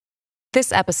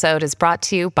This episode is brought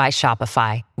to you by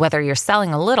Shopify. Whether you're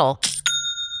selling a little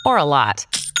or a lot,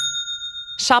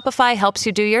 Shopify helps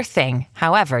you do your thing,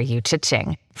 however you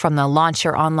cha-ching. From the launch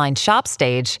your online shop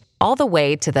stage, all the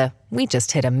way to the we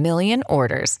just hit 1 million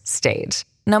orders stage.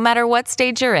 No matter what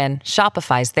stage you're in,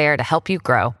 Shopify's there to help you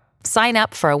grow. Sign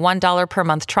up for a $1 per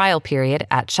month trial period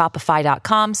at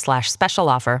shopify.com/special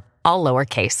offer, all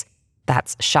lowercase.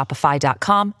 That's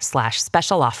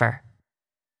shopify.com/special offer.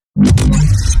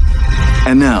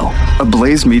 And now, a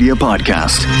Blaze Media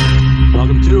podcast.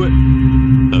 Welcome to it.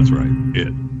 That's right,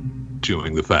 it.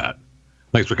 Chewing the Fat.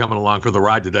 Thanks for coming along for the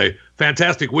ride today.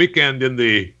 Fantastic weekend in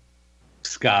the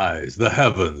skies, the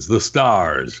heavens, the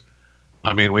stars.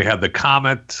 I mean, we had the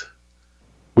comet.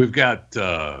 We've got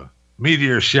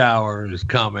meteor showers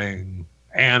coming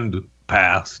and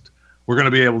past. We're going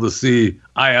to be able to see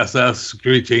ISS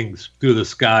screeching through the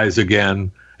skies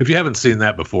again. If you haven't seen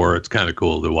that before, it's kind of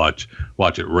cool to watch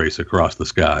it race across the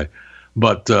sky.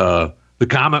 But the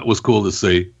comet was cool to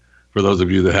see, for those of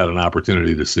you that had an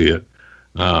opportunity to see it.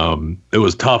 It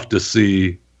was tough to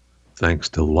see, thanks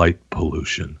to light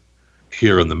pollution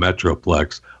here in the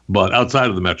Metroplex. But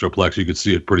outside of the Metroplex, you could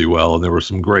see it pretty well, and there were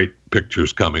some great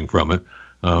pictures coming from it.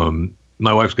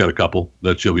 My wife's got a couple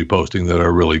that she'll be posting that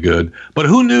are really good. But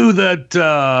who knew that,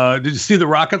 did you see the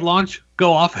rocket launch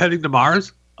go off heading to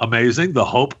Mars? Amazing. The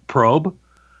Hope probe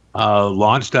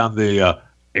launched on the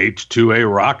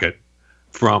H-2A rocket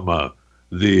from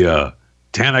the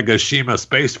Tanegashima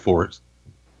Space Force.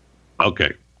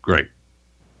 Okay, great.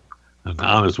 And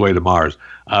on its way to Mars.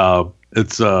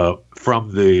 It's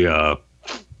from the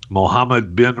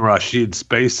Mohammed bin Rashid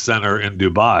Space Center in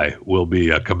Dubai will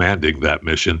be commanding that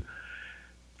mission.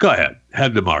 Go ahead,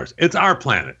 head to Mars. It's our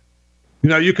planet. You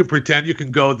know, you can pretend you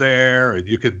can go there and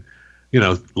you can,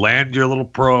 land your little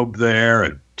probe there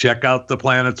and check out the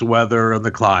planet's weather and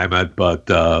the climate, but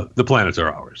the planets are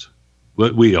ours.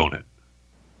 We own it.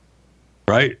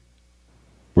 Right?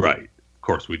 Right. Of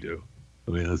course we do.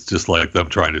 I mean, it's just like them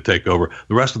trying to take over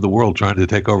the rest of the world, trying to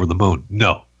take over the moon.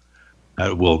 No,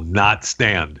 that will not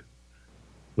stand.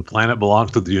 The planet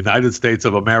belongs to the United States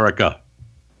of America.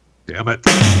 Damn it.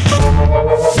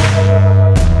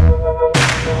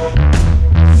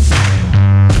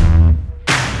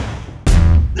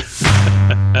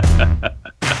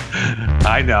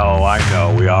 I know.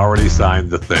 We already signed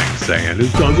the thing saying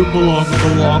it doesn't belong,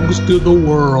 it belongs to the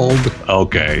world.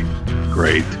 Okay,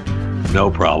 great.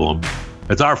 No problem.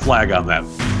 It's our flag on that.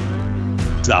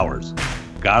 It's ours.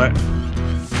 Got it?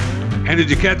 And did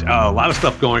you catch a lot of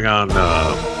stuff going on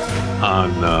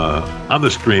the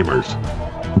streamers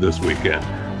this weekend?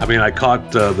 I mean, I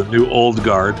caught the new Old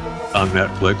Guard on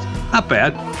Netflix. Not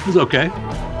bad. It was okay.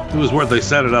 It was where they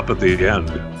set it up at the end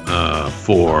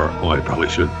I probably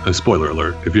should. Spoiler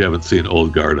alert, if you haven't seen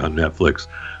Old Guard on Netflix.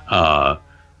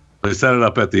 They set it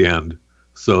up at the end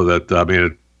so that,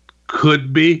 it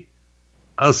could be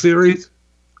a series.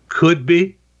 Could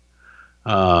be.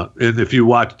 And if you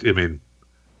watched,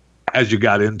 as you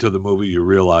got into the movie, you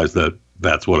realized that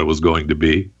that's what it was going to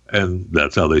be. And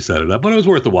that's how they set it up. But it was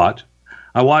worth a watch.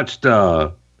 I watched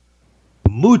Mucho,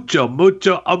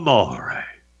 Mucho Amore.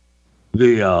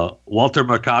 The Walter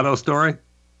Mercado story.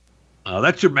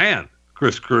 That's your man,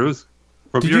 Chris Cruz.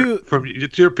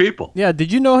 It's your people. Yeah,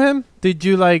 did you know him? Did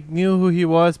you knew who he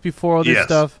was before all this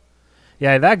stuff?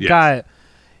 Yeah, that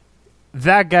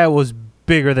guy was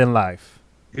bigger than life.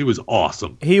 He was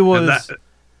awesome. He was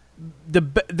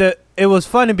it was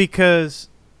funny because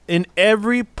in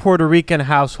every Puerto Rican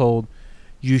household,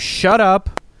 you shut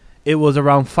up. It was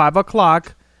around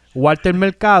 5:00. Walter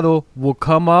Mercado will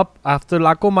come up after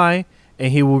La Comay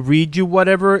and he will read you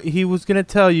whatever he was going to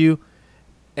tell you,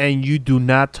 and you do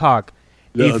not talk.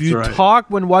 Yeah, if you talk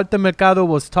when Walter Mercado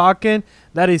was talking,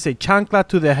 that is a chancla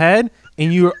to the head,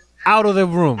 and you're out of the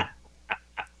room.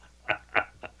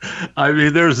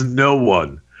 There's no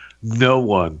one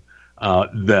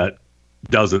that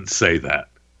doesn't say that.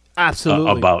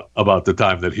 Absolutely. About the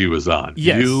time that he was on.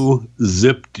 Yes. You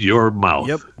zipped your mouth.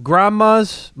 Yep.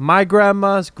 Grandmas, my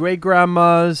grandmas, great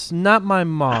grandmas, not my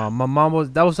mom. My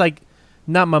mom that was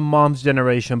not my mom's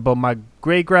generation, but my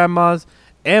great grandmas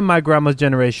and my grandma's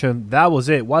generation, that was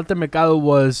it. Walter Mercado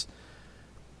was,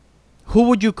 who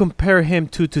would you compare him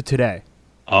to today?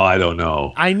 Oh, I don't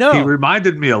know. I know. He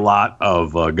reminded me a lot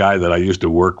of a guy that I used to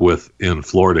work with in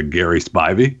Florida, Gary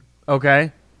Spivey.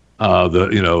 Okay.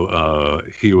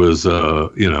 He was,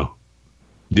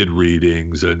 did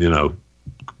readings and,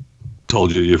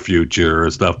 told you your future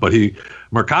and stuff. But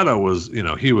Mercado was,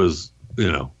 he was,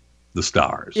 the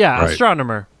stars. Yeah, right?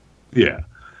 Astronomer. Yeah.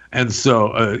 And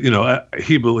so,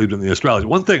 he believed in the astrology.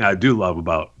 One thing I do love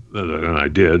about and I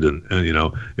did, and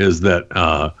is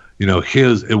that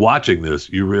his watching this,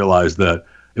 you realize that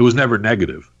it was never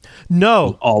negative.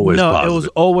 No, always positive. It was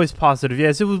always positive.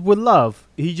 Yes, it was with love.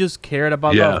 He just cared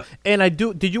about love. And I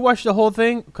do. Did you watch the whole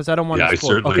thing? Because I don't want to. Yeah, I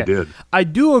certainly did. I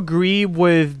do agree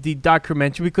with the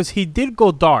documentary because he did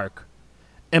go dark,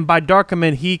 and by dark I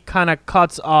mean he kind of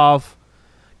cuts off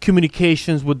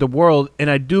communications with the world. And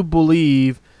I do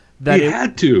believe that he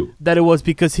had to. That it was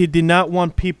because he did not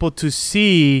want people to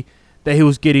see that he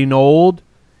was getting old.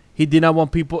 He did not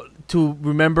want people to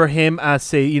remember him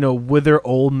as a withered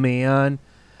old man.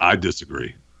 I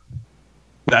disagree.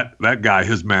 That guy,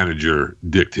 his manager,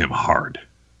 dicked him hard.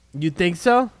 You think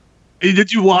so? Hey,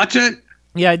 did you watch it?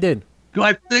 Yeah, I did.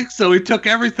 I think so. He took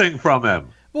everything from him.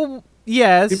 Well,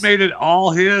 yes. He made it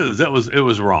all his. It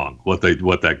was wrong what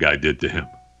that guy did to him.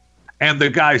 And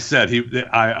the guy said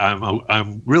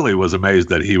I'm really was amazed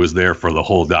that he was there for the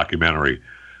whole documentary,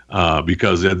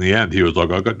 because in the end he was like,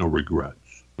 I got no regrets.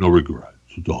 No regrets.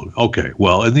 Okay.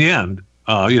 Well, in the end,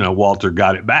 Walter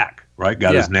got it back. Right,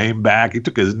 got his name back. He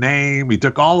took his name. He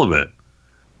took all of it.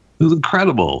 It was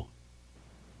incredible.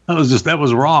 That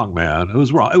was wrong, man. It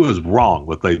was wrong. It was wrong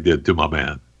what they did to my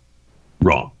man.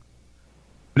 Wrong.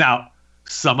 Now,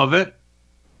 some of it,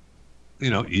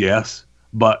 yes,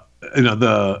 but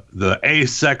the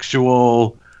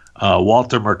asexual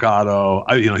Walter Mercado,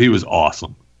 he was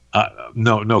awesome.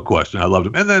 No question. I loved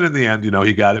him. And then in the end,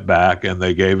 he got it back, and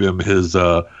they gave him his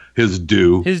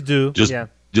due. His due.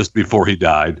 Just before he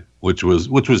died, which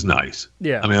was nice.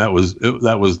 Yeah. I mean, that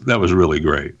was really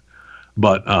great.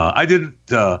 But I didn't.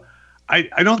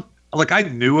 I don't like. I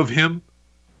knew of him,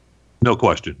 no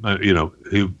question.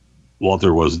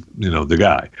 Walter was the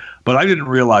guy, but I didn't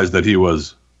realize that he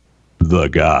was the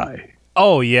guy.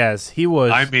 Oh yes, he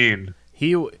was. I mean,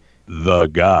 the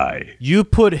guy. You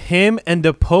put him and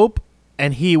the Pope,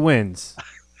 and he wins.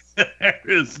 There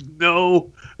is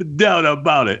no doubt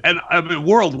about it. And I mean,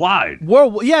 worldwide.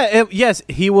 Yes,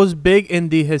 he was big in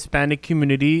the Hispanic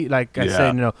community. Like I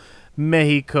said,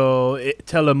 Mexico,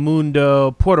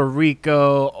 Telemundo, Puerto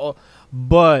Rico.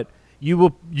 But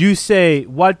you say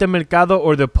Walter Mercado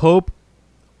or the Pope,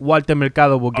 Walter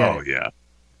Mercado will get it. Oh, yeah.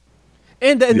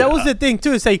 And that was the thing,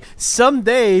 too. It's like some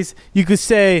days you could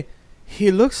say he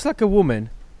looks like a woman.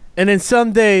 And then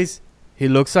some days he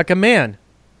looks like a man.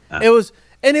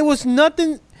 It was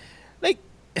nothing like.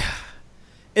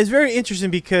 It's very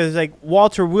interesting because like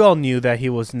Walter, we all knew that he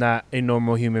was not a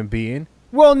normal human being.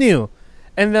 We all knew,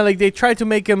 and then like they tried to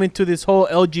make him into this whole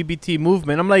LGBT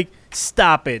movement. I'm like,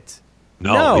 stop it.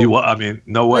 No.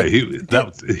 No way.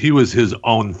 He was his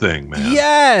own thing, man.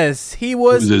 Yes, he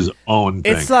was his own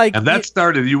thing. It's like, and that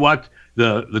started. You watch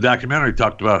the documentary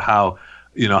talked about how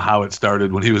it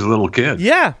started when he was a little kid.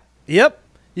 Yeah. Yep.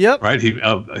 Right.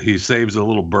 He saves a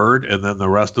little bird, and then the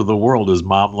rest of the world, his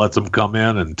mom lets him come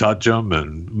in and touch him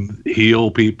and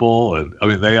heal people, and I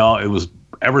mean it was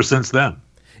ever since then.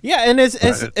 Yeah, and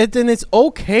it's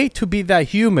okay to be that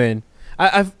human.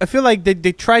 I feel like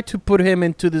they tried to put him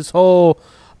into this whole,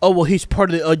 he's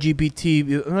part of the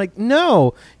LGBT. I'm like,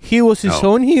 no, he was his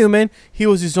own human. He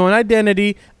was his own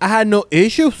identity. I had no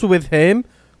issues with him.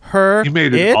 He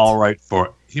made it all right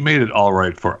for. He made it all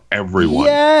right for everyone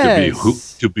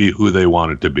to be who they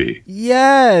wanted to be.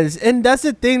 Yes, and that's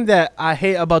the thing that I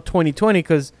hate about 2020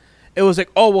 because it was like,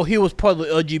 he was part of the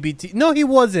LGBT. No, he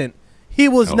wasn't. He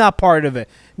was not part of it.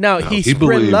 Now he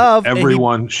spread love.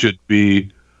 Everyone should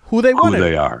be who they wanted. Who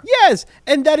they are. Yes,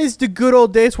 and that is the good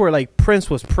old days where like Prince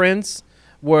was Prince,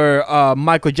 where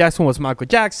Michael Jackson was Michael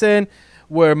Jackson,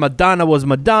 where Madonna was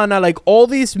Madonna. Like all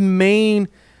these main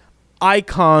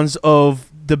icons of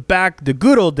the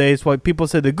good old days, why people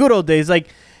say the good old days, like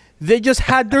they just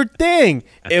had their thing.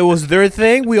 It was their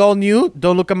thing. We all knew.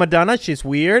 Don't look at Madonna, she's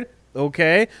weird.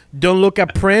 Okay. Don't look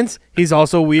at Prince, he's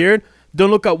also weird.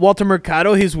 Don't look at Walter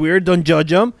Mercado, he's weird. Don't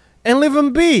judge him and leave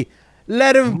him be.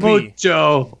 Let him be.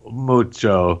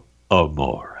 Mucho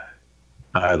amor.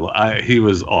 He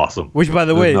was awesome. Which, by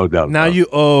the way, no doubt now you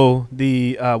owe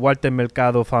the Walter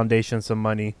Mercado Foundation some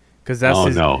money because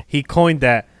that's he coined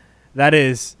that. That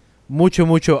is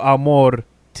mucho amor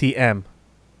TM.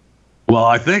 Well,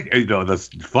 I think that's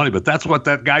funny, but that's what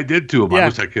that guy did to him. Yeah.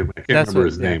 I can't remember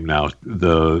his name now.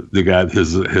 The guy,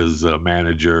 his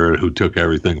manager, who took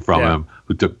everything from him,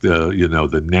 who took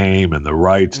the name and the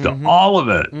rights to all of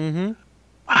it. Mm-hmm.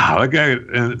 Wow, that guy,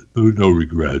 no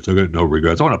regrets. I got no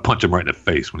regrets. I want to punch him right in the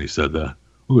face when he said that.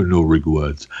 I got no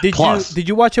regrets. Did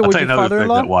you watch it with your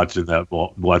father-in-law? Watching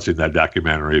that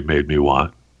documentary made me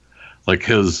want, like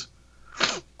his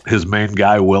main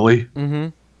guy Willie. Mm-hmm.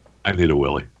 I need a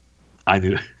Willie.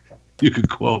 You could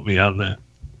quote me on that.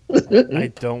 I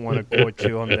don't want to quote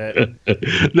you on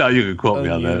that. No, you can quote me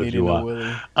on that if you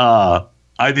want.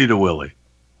 I need a Willie.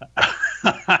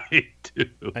 I do.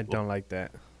 I don't like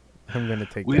that. I'm gonna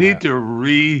take. We need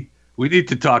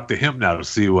to talk to him now to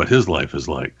see what his life is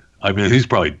like. I mean, he's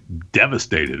probably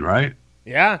devastated, right?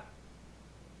 Yeah.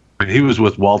 I mean, he was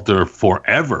with Walter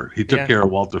forever. He took care of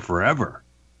Walter forever.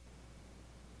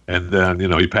 And then,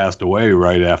 he passed away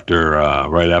right after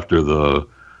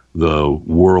the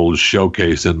World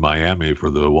Showcase in Miami for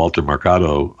the Walter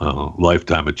Mercado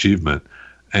Lifetime Achievement,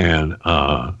 and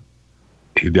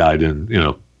he died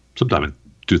in sometime in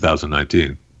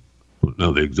 2019. I don't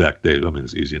know the exact date. I mean,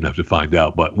 it's easy enough to find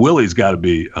out. But Willie's got to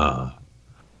be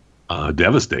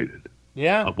devastated.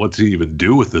 Yeah. What's he even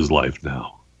do with his life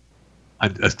now? I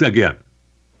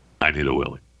need a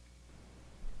Willie.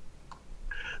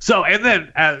 So, and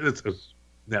then it's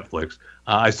Netflix.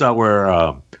 I saw where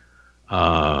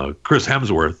Chris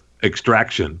Hemsworth,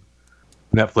 Extraction,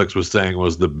 Netflix was saying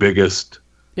was the biggest.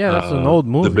 Yeah, that's an old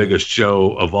movie. The biggest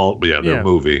show of all. Yeah, their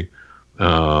movie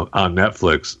on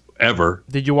Netflix ever.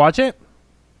 Did you watch it?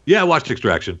 Yeah, I watched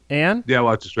Extraction. And? Yeah, I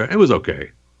watched Extraction. It was okay.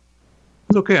 It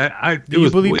was okay. Did you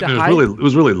believe the hype? It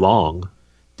was really long.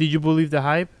 Did you believe the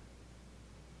hype?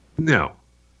 No.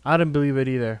 I didn't believe it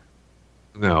either.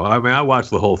 No, I mean, I watched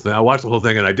the whole thing.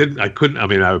 And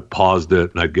I paused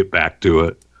it and I'd get back to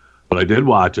it. But I did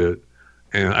watch it,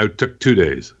 and I took 2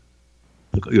 days.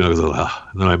 Because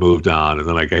and then I moved on, and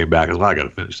then I came back and I got to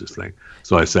finish this thing.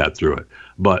 So I sat through it.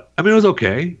 But, I mean, it was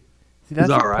okay. See, that's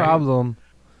the problem.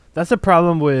 That's the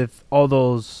problem with all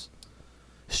those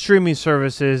streaming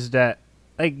services that,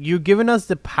 like, you're giving us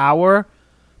the power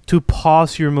to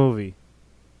pause your movie.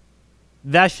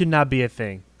 That should not be a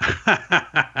thing.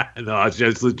 No,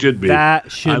 it should be.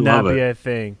 That should not be a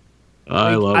thing.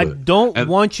 I love it. I don't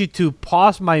want you to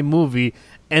pause my movie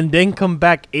and then come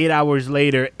back 8 hours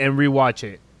later and rewatch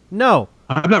it. No.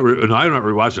 I'm not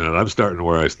rewatching it. I'm starting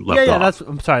where I left off.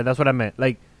 I'm sorry. That's what I meant.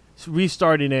 Like,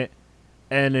 restarting it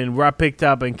and then where I picked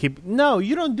up and keep. No,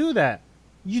 you don't do that.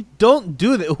 You don't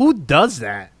do that. Who does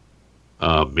that?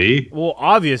 Me? Well,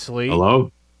 obviously.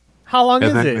 Hello? How long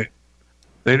is it?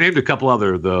 They named a couple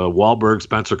other, the Wahlberg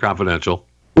Spencer Confidential,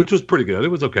 which was pretty good. It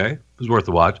was okay. It was worth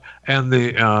the watch. And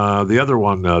the other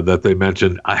one that they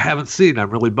mentioned, I haven't seen. I'm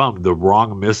really bummed. The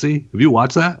Wrong Missy. Have you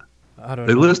watched that? I don't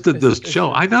know. They listed this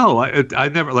show. I know. I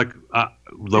never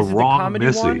the Wrong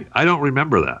Missy. One? I don't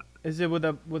remember that. Is it with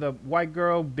a white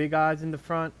girl, big eyes in the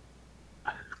front?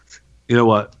 You know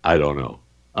what? I don't know.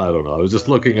 I was just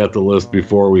looking at the list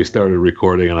before we started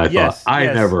recording, and I thought, I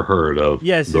never heard of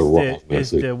the Wrong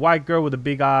Missy. It's the white girl with the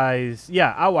big eyes.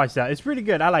 Yeah, I watched that. It's pretty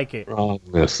good. I like it. Wrong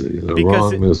Missy.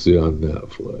 Wrong Missy on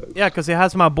Netflix. Yeah, because it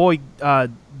has my boy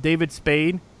David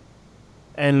Spade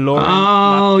and Lauren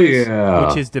Lapkus,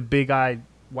 which is the big-eyed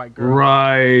white girl.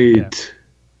 Right.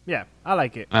 Yeah, I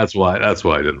like it. That's why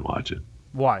I didn't watch it.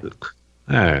 Why? Did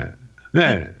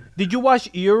you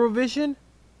watch Eurovision?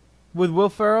 With Will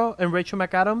Ferrell and Rachel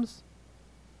McAdams?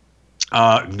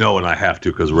 No, and I have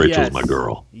to because Rachel's my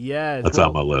girl. Yes. That's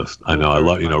on my list. I know. I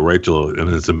love, Rachel, and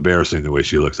it's embarrassing the way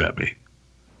she looks at me.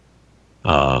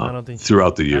 I don't think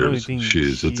throughout the years,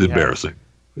 it's embarrassing.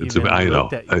 I know.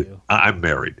 I'm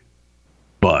married.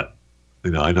 But,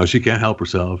 I know she can't help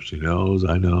herself. She knows.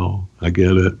 I know. I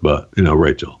get it. But,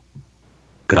 Rachel,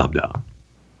 calm down.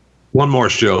 One more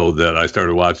show that I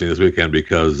started watching this weekend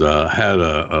because I had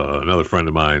another friend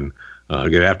of mine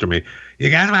get after me.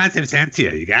 You gotta watch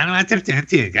Absentia. You gotta watch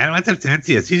Absentia. You gotta watch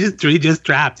Absentia. Season 3 just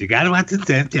dropped. You gotta watch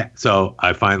Absentia. So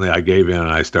I gave in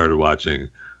and I started watching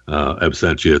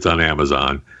Absentia. It's on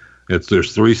Amazon.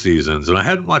 There's 3 seasons and I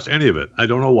hadn't watched any of it. I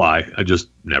don't know why. I just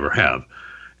never have.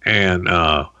 And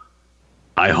I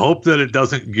hope that it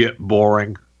doesn't get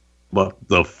boring. But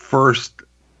the first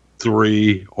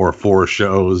 3 or 4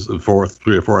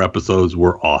 episodes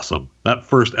were awesome. That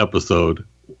first episode,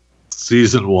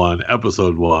 season 1,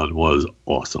 episode 1 was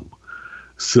awesome.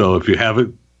 So if you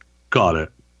haven't caught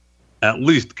it, at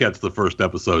least catch the first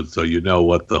episode so you know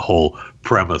what the whole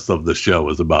premise of the show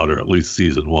is about, or at least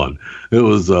season 1. It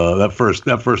was that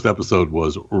first episode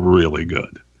was really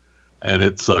good, and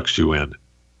it sucks you in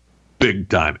big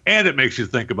time, and it makes you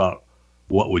think about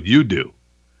what would you do.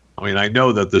 I mean, I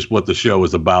know that what the show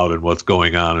is about and what's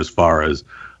going on as far as,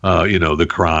 the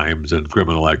crimes and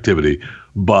criminal activity.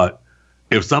 But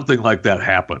if something like that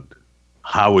happened,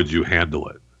 how would you handle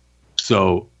it?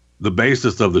 So the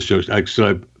basis of the show,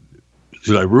 should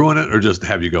I ruin it or just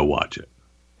have you go watch it?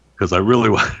 Because I really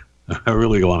want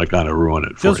to kind of ruin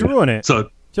it for you. Just ruin it.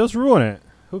 Just ruin it.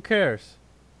 Who cares?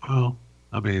 Well,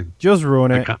 I mean. Just ruin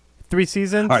it. 3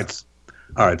 seasons?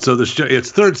 All right. So the show,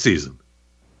 it's 3rd season.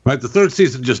 Right, the third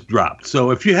season just dropped. So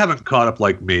if you haven't caught up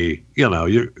like me,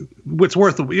 it's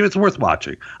worth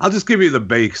watching. I'll just give you the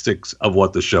basics of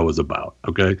what the show is about.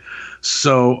 Okay,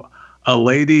 so a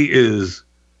lady is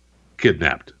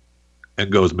kidnapped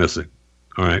and goes missing.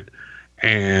 All right,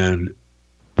 and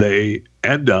they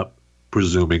end up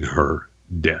presuming her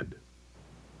dead.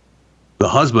 The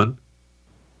husband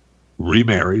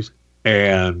remarries,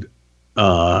 and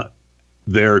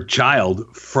their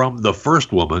child from the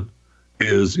first woman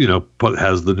is,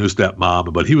 has the new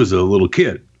stepmom, but he was a little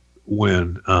kid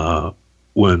when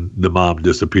the mom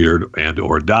disappeared and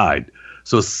or died.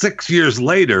 So 6 years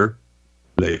later,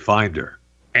 they find her,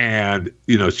 and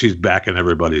she's back in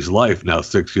everybody's life now.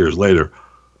 6 years later,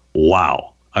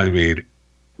 wow! I mean,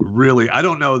 really, I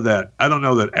don't know that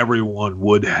everyone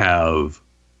would have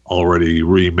already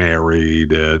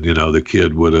remarried, and the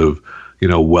kid would have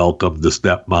welcomed the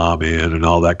stepmom in and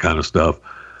all that kind of stuff,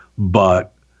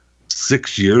 but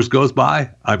 6 years goes by.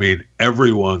 I mean,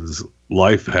 everyone's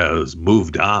life has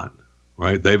moved on,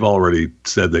 right? They've already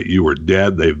said that you were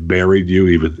dead. They've buried you.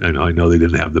 Even, and I know they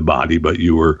didn't have the body, but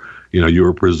you were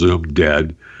presumed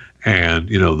dead, and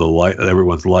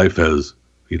everyone's life has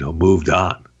moved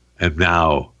on, and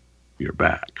now you're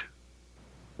back.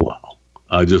 Wow,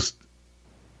 just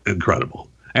incredible.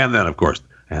 And then, of course,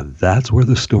 and that's where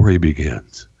the story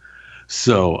begins.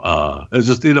 So it's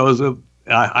just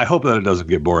I hope that it doesn't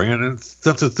get boring. And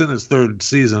since it's in its third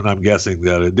season, I'm guessing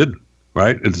that it didn't,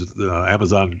 right? It's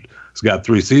Amazon has got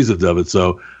 3 seasons of it,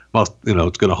 so it's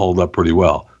going to hold up pretty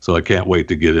well. So I can't wait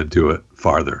to get into it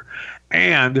farther.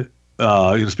 And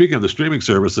speaking of the streaming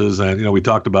services, and we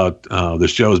talked about the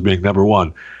shows being number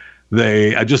one.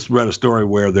 I just read a story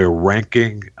where they're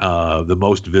ranking the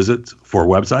most visits for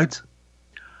websites.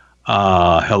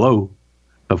 Hello,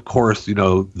 of course, in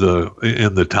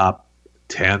the top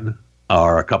 10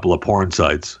 are a couple of porn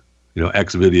sites,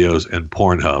 Xvideos and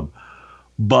Pornhub.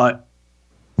 But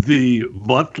the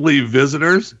monthly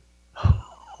visitors,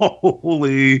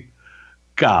 holy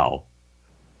cow.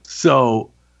 So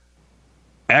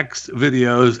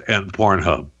Xvideos and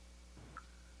Pornhub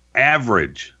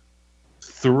average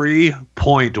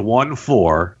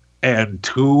 3.14 and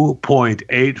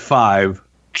 2.85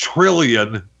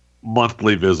 trillion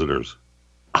monthly visitors.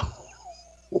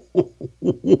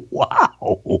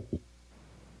 Wow.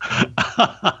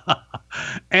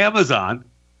 Amazon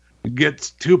gets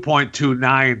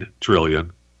 2.29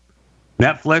 trillion.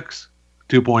 Netflix,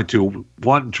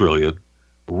 2.21 trillion.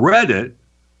 Reddit,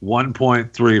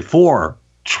 1.34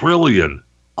 trillion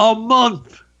a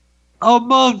month. A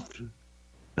month.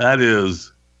 That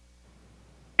is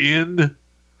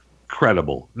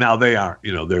incredible. Now they are,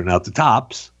 they're not the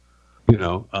tops,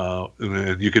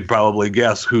 and you can probably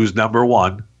guess who's number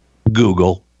one.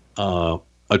 Google,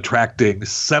 attracting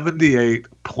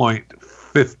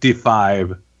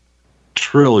 78.55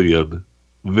 trillion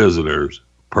visitors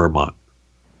per month.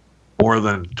 More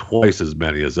than twice as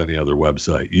many as any other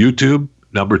website. YouTube,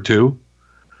 number 2,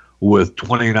 with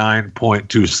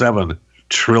 29.27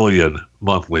 trillion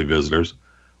monthly visitors,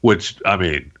 which, I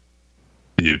mean,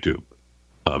 YouTube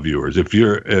viewers. If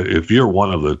you're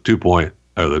one of the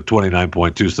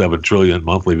 29.27 trillion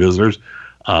monthly visitors,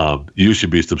 you should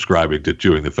be subscribing to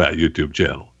Chewing the Fat YouTube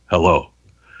channel. Hello.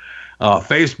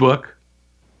 Facebook,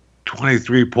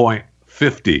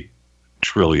 23.50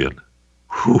 trillion.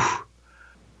 Whew.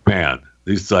 Man,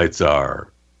 these sites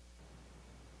are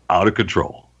out of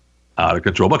control. Out of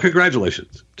control. But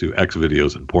congratulations to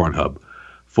Xvideos and Pornhub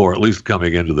for at least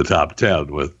coming into the top 10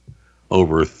 with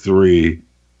over 3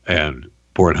 and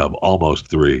Pornhub almost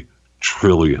 3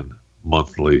 trillion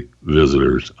monthly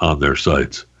visitors on their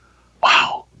sites.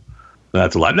 Wow.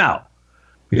 That's a lot. Now,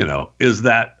 is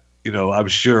that, I'm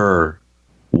sure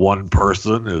one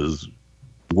person is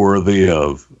worthy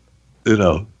of,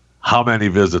 how many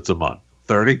visits a month?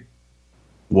 30?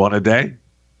 One a day?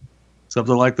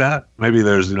 Something like that? Maybe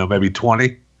there's, maybe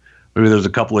 20. Maybe there's a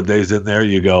couple of days in there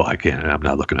you go, I'm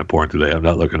not looking at porn today. I'm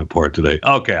not looking at porn today.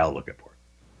 Okay, I'll look at porn.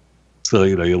 So,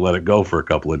 you let it go for a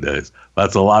couple of days.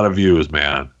 That's a lot of views,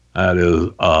 man. That is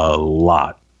a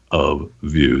lot of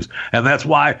views. And that's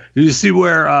why, you see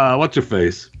where, what's her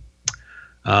face?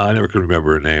 I never can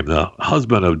remember her name. The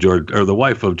husband of George, or the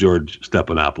wife of George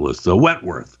Stephanopoulos,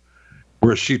 Wentworth,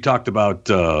 where she talked about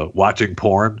watching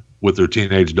porn with her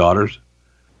teenage daughters.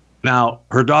 Now,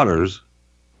 her daughters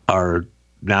are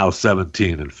now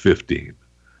 17 and 15.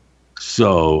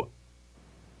 So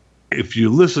if you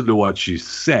listen to what she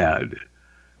said,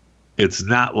 it's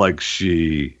not like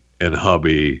she and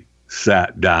hubby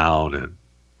sat down and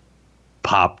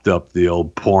popped up the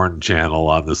old porn channel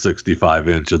on the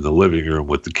 65-inch in the living room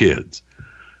with the kids.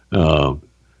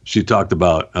 she talked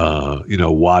about,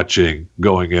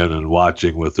 going in and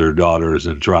watching with their daughters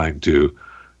and trying to,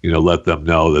 let them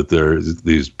know that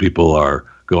these people are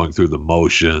going through the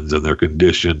motions and they're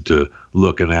conditioned to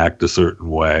look and act a certain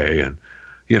way. And,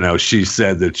 she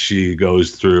said that she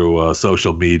goes through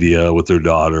social media with her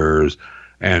daughters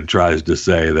and tries to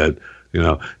say that,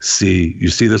 you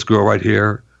see this girl right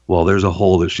here? Well, there's a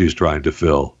hole that she's trying to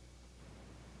fill.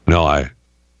 No, I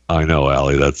know,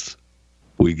 Allie,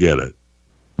 we get it.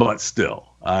 But still,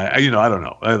 I don't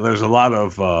know. There's a lot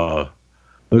of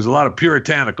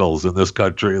puritanicals in this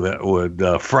country that would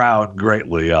frown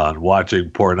greatly on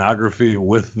watching pornography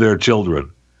with their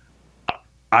children.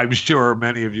 I'm sure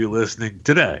many of you listening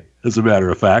today, as a matter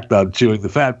of fact, on Chewing the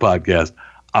Fat podcast,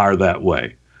 are that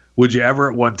way. Would you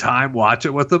ever at one time watch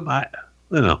it with them? I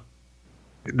don't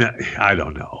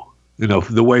know.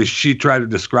 The way she tried to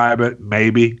describe it,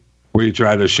 maybe, where you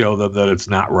try to show them that it's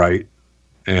not right.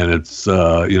 And it's,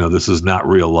 this is not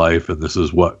real life, and this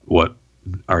is what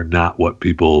are not what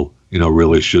people,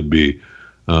 really should be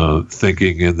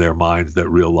thinking in their minds that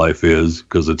real life is,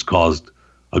 because it's caused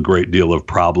a great deal of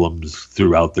problems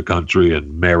throughout the country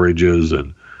and marriages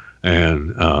and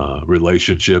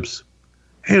relationships.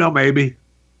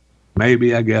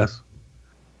 Maybe, I guess.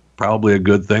 Probably a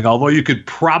good thing, although you could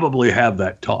probably have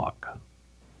that talk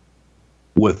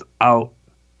without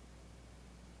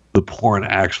the porn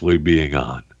actually being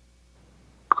on.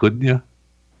 Couldn't you?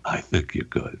 I think you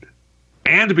could.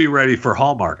 And be ready for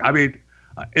Hallmark. I mean,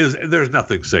 there's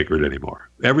nothing sacred anymore.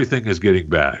 Everything is getting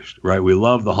bashed, right? We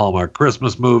love the Hallmark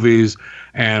Christmas movies,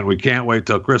 and we can't wait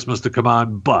till Christmas to come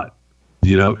on, but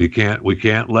we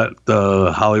can't let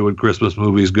the Hollywood Christmas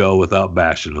movies go without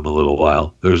bashing them a little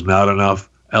while. There's not enough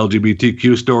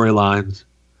LGBTQ storylines.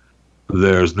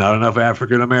 There's not enough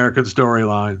African American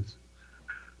storylines.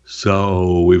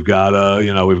 So we've got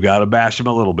to bash them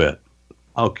a little bit.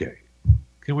 Okay.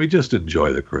 Can we just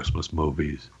enjoy the Christmas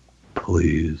movies?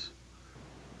 Please.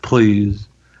 Please.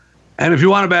 And if you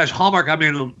want to bash Hallmark, I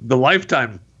mean, the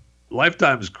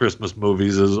Lifetime's Christmas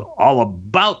movies is all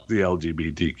about the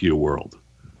LGBTQ world.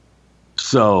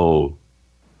 So,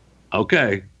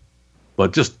 okay.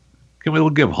 But can we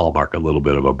give Hallmark a little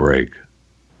bit of a break?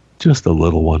 Just a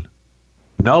little one.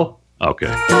 No?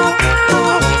 Okay.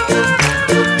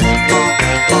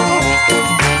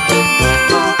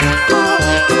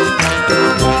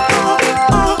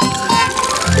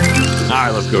 All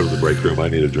right, let's go to the break room. I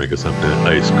need a drink of something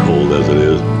ice cold as it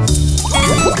is.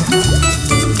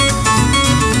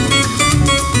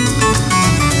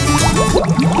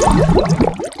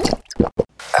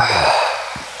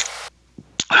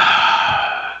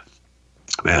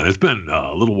 Man, it's been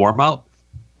a little warm out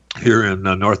here in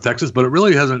North Texas, but it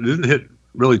didn't hit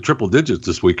really triple digits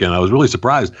this weekend. I was really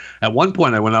surprised. At one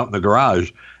point, I went out in the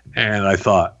garage and I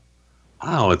thought,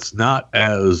 wow, it's not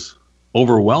as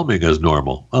overwhelming as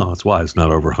normal. Oh, that's why it's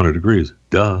not over 100 degrees.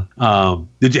 Duh.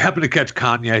 Did you happen to catch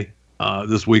Kanye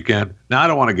this weekend? Now, I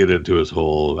don't want to get into his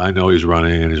I know he's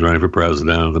running for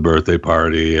president and the birthday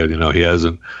party, and, he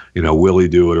hasn't, will he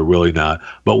do it or will he not?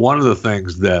 But one of the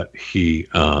things that he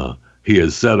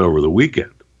has said over the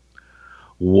weekend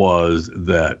was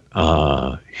that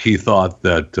he thought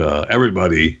that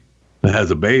everybody that has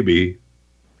a baby,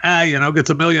 gets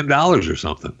 $1 million or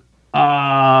something.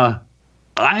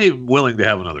 I'm willing to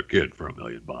have another kid for $1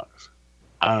 million.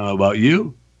 I don't know about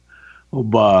you,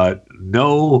 but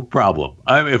no problem.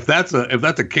 I mean, if that's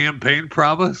a campaign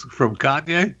promise from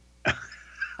Kanye,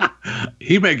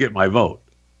 he may get my vote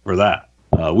for that.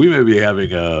 We may be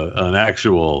having an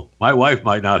actual. My wife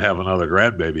might not have another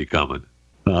grandbaby coming.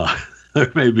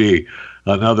 There may be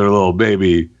another little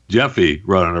baby Jeffy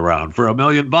running around for $1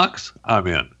 million. I'm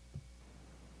in.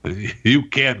 You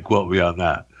can quote me on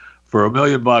that. For $1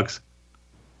 million,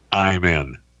 I'm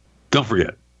in. Don't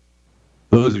forget,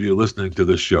 those of you listening to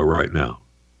this show right now,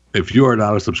 if you are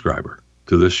not a subscriber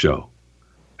to this show,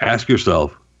 ask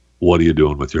yourself, what are you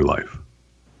doing with your life?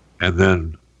 And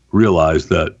then realize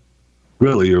that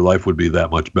really your life would be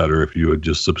that much better if you would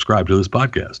just subscribe to this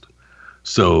podcast.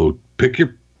 So pick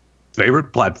your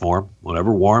favorite platform,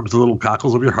 whatever warms the little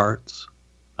cockles of your hearts,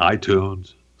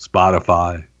 iTunes,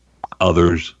 Spotify,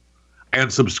 others,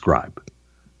 and subscribe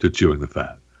to Chewing the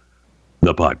Fat,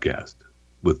 the podcast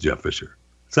with Jeff Fisher.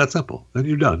 It's that simple. Then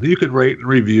you're done. You can rate and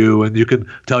review, and you can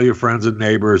tell your friends and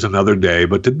neighbors another day.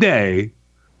 But today,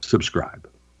 subscribe.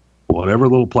 Whatever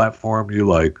little platform you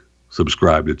like,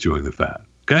 subscribe to Chewing the Fat.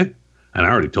 Okay? And I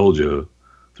already told you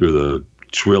through the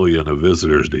trillion of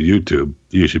visitors to YouTube,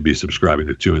 you should be subscribing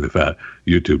to Chewing the Fat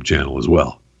YouTube channel as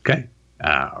well. Okay?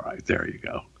 All right. There you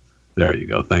go. There you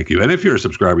go. Thank you. And if you're a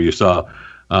subscriber, you saw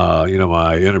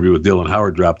My interview with Dylan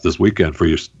Howard dropped this weekend for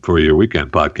your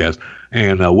weekend podcast,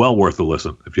 and well worth a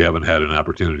listen if you haven't had an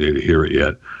opportunity to hear it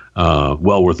yet.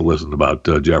 Well worth a listen about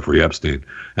Jeffrey Epstein.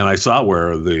 And I saw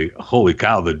where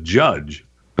the judge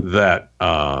that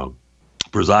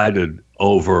presided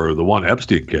over the one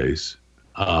Epstein case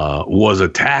was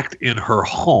attacked in her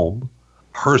home.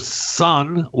 Her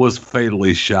son was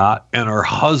fatally shot and her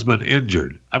husband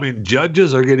injured. I mean,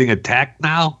 judges are getting attacked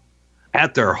now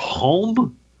at their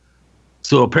home.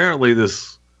 So apparently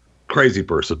this crazy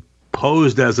person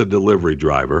posed as a delivery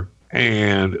driver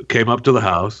and came up to the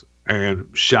house and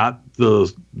shot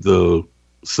the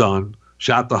son,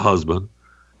 shot the husband,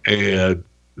 and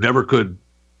never could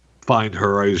find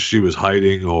her as she was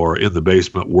hiding or in the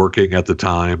basement working at the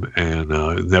time, and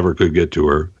never could get to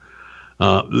her.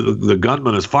 The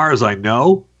gunman, as far as I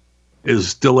know, is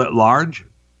still at large,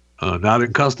 not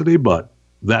in custody, but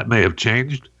that may have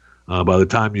changed by the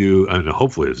time and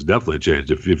hopefully it's definitely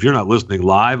changed. If you're not listening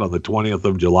live on the 20th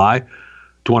of July,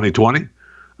 2020,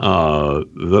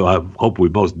 I hope we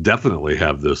most definitely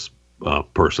have this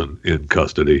person in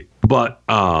custody. But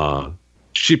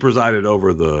she presided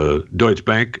over the Deutsche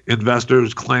Bank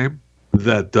investors' claim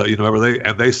that,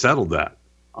 they settled that.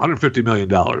 $150 million.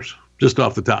 Just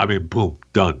off the top, I mean, boom,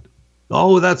 done.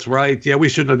 Oh, that's right. Yeah, we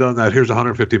shouldn't have done that. Here's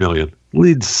 $150 million.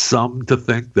 Leads some to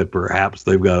think that perhaps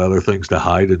they've got other things to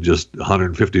hide and just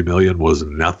 $150 million was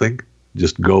nothing.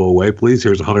 Just go away, please.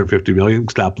 Here's $150 million.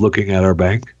 Stop looking at our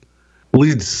bank.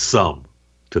 Leads some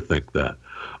to think that.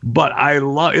 But I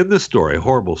love, in this story, a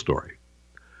horrible story,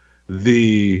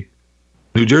 the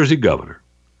New Jersey governor,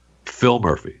 Phil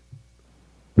Murphy,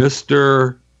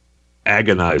 Mr.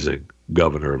 Agonizing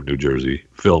governor of New Jersey,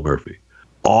 Phil Murphy.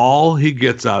 All he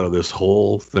gets out of this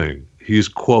whole thing, he's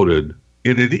quoted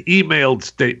in an emailed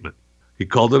statement. He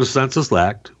called it a senseless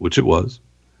act, which it was.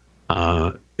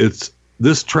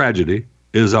 This tragedy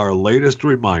is our latest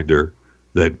reminder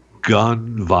that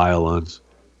gun violence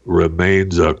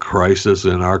remains a crisis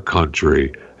in our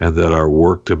country and that our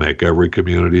work to make every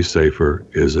community safer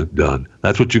isn't done.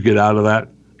 That's what you get out of that,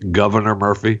 Governor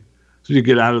Murphy. So you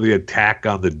get out of the attack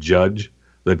on the judge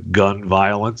that gun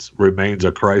violence remains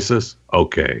a crisis?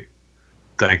 Okay.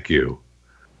 Thank you.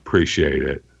 Appreciate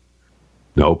it.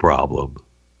 No problem.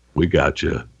 We got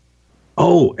you.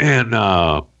 Oh, and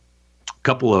a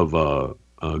couple of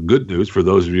good news for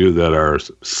those of you that are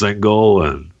single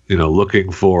and,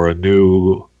 looking for a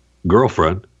new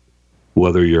girlfriend,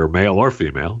 whether you're male or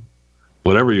female,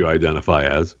 whatever you identify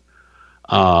as.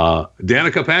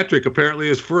 Danica Patrick apparently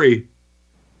is free.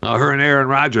 Her and Aaron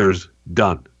Rodgers,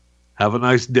 done. Have a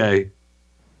nice day.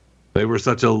 They were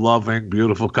such a loving,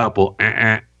 beautiful couple.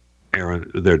 Aaron,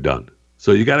 they're done.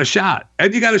 So you got a shot.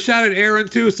 And you got a shot at Aaron,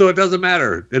 too, so it doesn't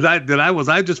matter. Was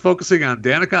I just focusing on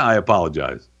Danica? I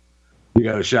apologize. You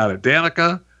got a shot at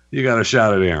Danica. You got a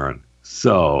shot at Aaron.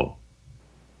 So,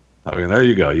 there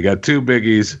you go. You got two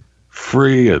biggies,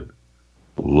 free and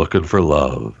looking for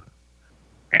love.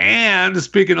 And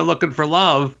speaking of looking for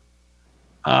love,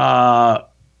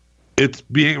 it's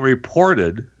being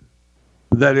reported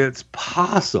that it's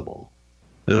possible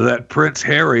that Prince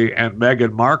Harry and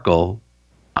Meghan Markle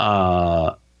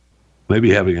may be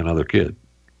having another kid.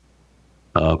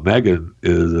 Meghan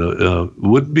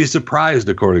wouldn't be surprised,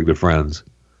 according to friends,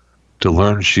 to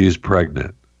learn she's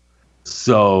pregnant.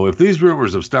 So if these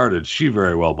rumors have started, she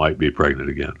very well might be pregnant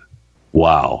again.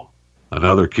 Wow.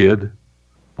 Another kid?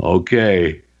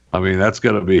 Okay. That's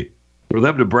going to be, for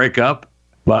them to break up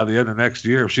by the end of next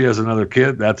year, if she has another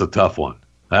kid, that's a tough one.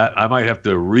 I might have to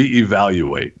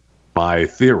reevaluate my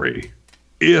theory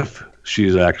if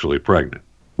she's actually pregnant,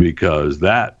 because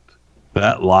that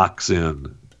locks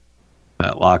in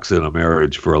a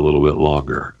marriage for a little bit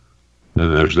longer.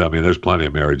 And there's plenty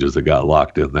of marriages that got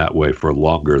locked in that way for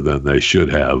longer than they should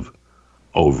have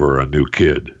over a new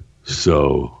kid.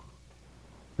 So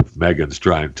if Meghan's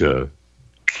trying to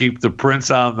keep the prince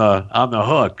on the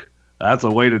hook, that's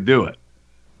a way to do it.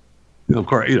 Of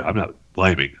course, I'm not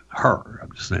blaming her.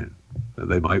 I'm just saying that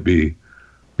they might be,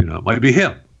 it might be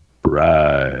him.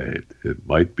 Right. It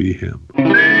might be him.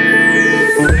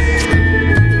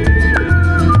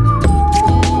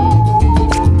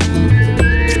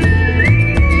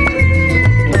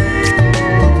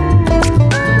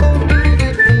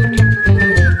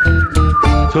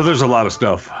 So there's a lot of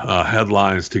stuff,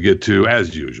 headlines to get to,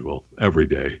 as usual, every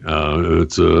day.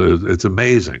 It's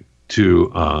amazing to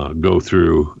go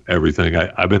through everything.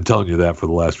 I've been telling you that for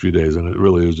the last few days, and it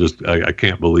really is just, I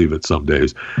can't believe it some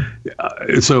days.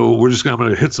 So we're just going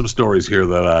to hit some stories here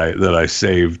that I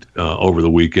saved over the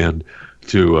weekend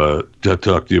to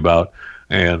talk to you about.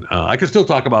 And I can still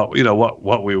talk about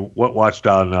what we watched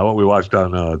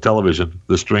on television,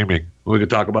 the streaming. We could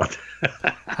talk about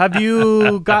that. Have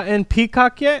you gotten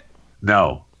Peacock yet?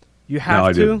 No. You have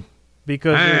I to didn't.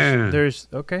 because there's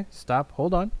okay. Stop.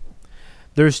 Hold on.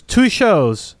 There's 2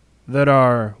 shows that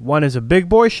are. One is a big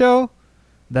boy show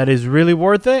that is really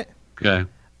worth it. Okay.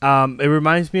 It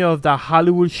reminds me of the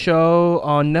Hollywood show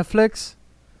on Netflix,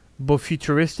 but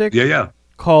futuristic. Yeah.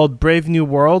 Called Brave New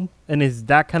World, and it's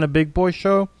that kind of big boy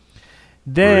show.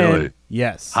 Then Really?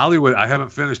 yes, Hollywood. I haven't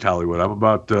finished Hollywood. I'm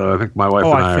about. I think my wife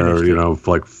Oh, and I I are, finished it.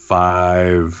 like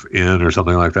 5 in or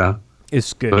something like that.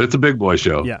 it's good. But it's a big boy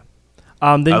show. Yeah.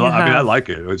 Then you have. I mean, I like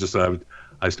it. It was just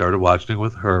I started watching it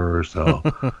with her, so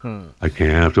I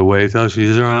can't have to wait till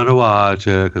she's around to watch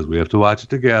it because we have to watch it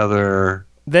together.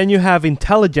 Then you have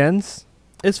Intelligence.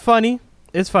 It's funny.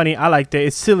 I liked it.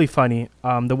 It's silly funny.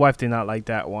 The wife did not like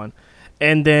that one.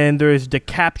 And then there is The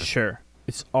Capture.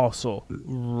 It's also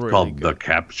really Called good. The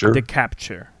Capture. The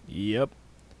Capture. Yep.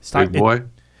 Big boy.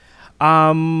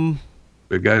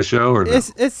 Big guy show or no?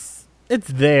 It's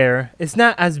there. It's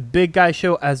not as big guy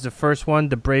show as the first one,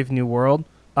 The Brave New World.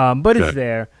 But it's Okay.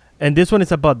 there. And this one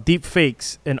is about deep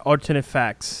fakes and alternate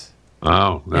facts.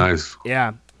 Oh, nice.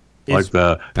 Yeah. Like It's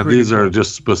that. And pretty these are good.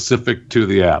 just specific to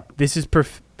the app. This is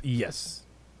yes.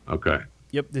 Okay.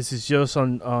 Yep, this is just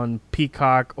on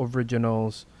Peacock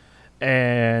Originals.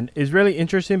 And it's really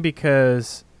interesting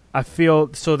because I feel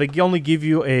so they only give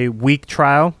you a week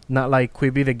trial, not like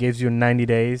Quibi that gives you 90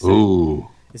 days. Ooh.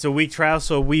 It's a week trial.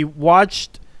 So we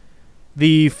watched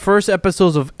the first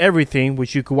episodes of everything,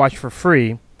 which you could watch for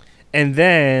free. And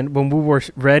then when we were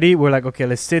ready, we're like, okay,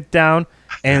 let's sit down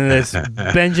and let's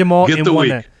binge them all Get in the one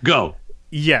week. night. Go.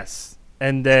 Yes.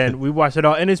 And then we watched it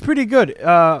all. And it's pretty good.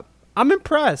 I'm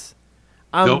impressed.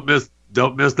 Don't miss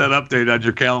that update on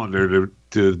your calendar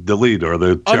to delete or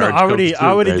the Oh charge no! I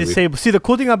already baby. disabled. See, the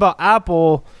cool thing about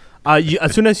Apple,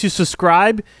 as soon as you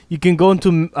subscribe, you can go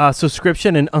into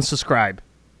subscription and unsubscribe.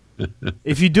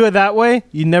 If you do it that way,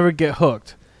 you never get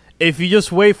hooked. If you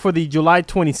just wait for the July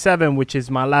 27, which is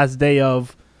my last day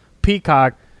of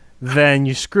Peacock, then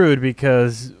you're screwed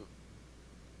because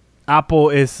Apple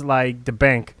is like the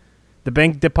bank. The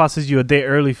bank deposits you a day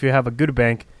early if you have a good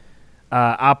bank.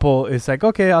 Apple is like,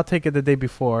 okay, I'll take it the day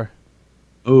before.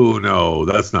 Oh no,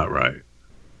 that's not right.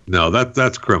 No,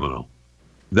 that's criminal.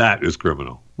 That is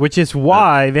criminal. Which is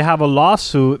why they have a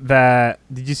lawsuit that...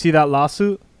 Did you see that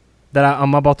lawsuit that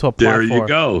I'm about to apply There for? you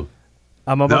go.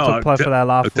 I'm about to apply for that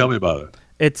lawsuit. Tell me about it.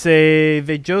 It's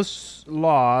they just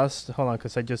lost... Hold on,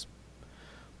 because I just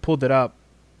pulled it up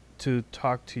to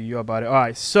talk to you about it. All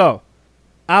right, so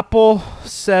Apple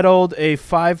settled a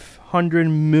 $500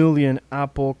 million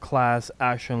Apple class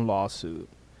action lawsuit.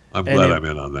 I'm And glad it- I'm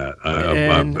in on that.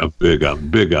 and- I'm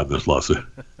big on this lawsuit.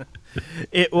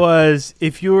 It was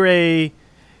if you're a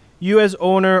U.S.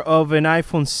 owner of an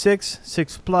iPhone 6,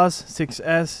 6 Plus, 6S,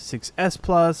 6S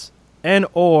Plus, and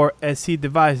or SE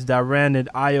device that ran at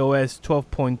iOS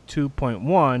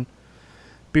 12.2.1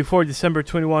 before December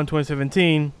 21,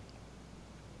 2017,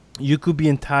 you could be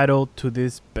entitled to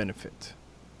this benefit.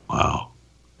 Wow.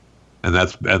 And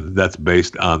that's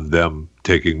based on them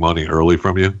taking money early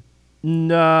from you?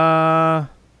 Nah,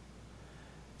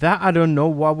 that I don't know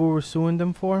what we were suing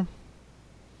them for.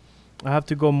 I have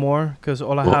to go more because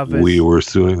all I What have is... we were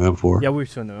suing them for? Yeah, we're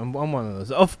suing them. I'm one of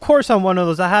those. Of course I'm one of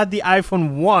those. I had the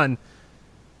iPhone 1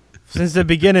 since the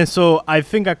beginning, so I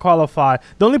think I qualify.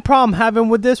 The only problem I'm having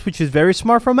with this, which is very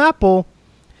smart from Apple,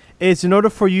 is in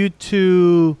order for you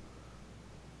to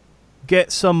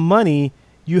get some money,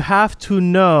 you have to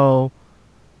know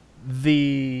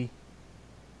the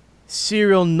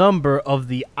serial number of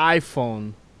the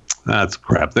iPhone. That's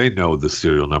crap. They know the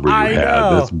serial number you I had.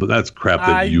 know. That's crap that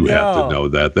I you have know. to know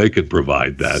that. They can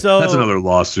provide that. So- That's another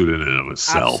lawsuit in and of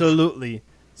itself. Absolutely.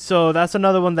 So that's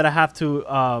another one that I have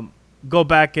to go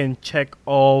back and check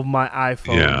all my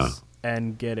iPhones Yeah.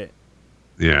 and get it.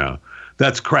 Yeah.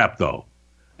 That's crap though.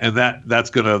 And that's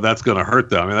gonna hurt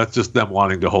them. I mean, that's just them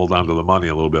wanting to hold on to the money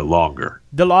a little bit longer.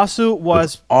 The lawsuit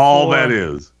was That's all for that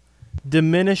is.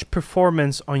 diminished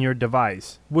performance on your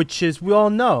device, which is we all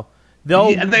know. Yeah,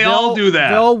 and they all do that.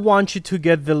 They'll want you to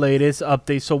get the latest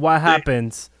update. So what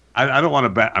happens? I don't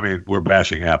want to I mean, we're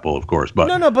bashing Apple, of course, but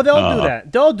No, but they'll do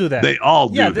that. They'll do that. They all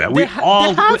do Yeah, that. they We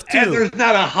all have to. And there's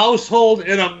not a household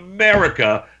in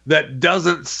America that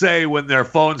doesn't say when their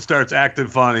phone starts acting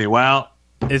funny, well,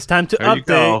 It's time to there you update.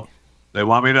 go. They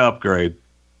want me to upgrade.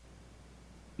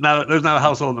 There's not a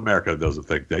household in America that doesn't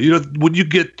think that. You know, when you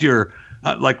get your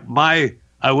I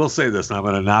will say this, and I'm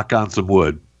going to knock on some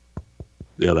wood.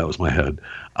 Yeah, that was my head.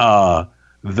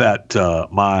 That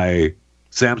my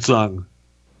Samsung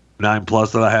 9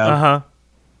 Plus that I have. Uh-huh.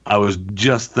 I was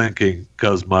just thinking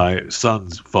because my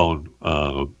son's phone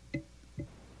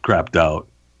crapped out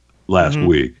last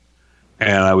week,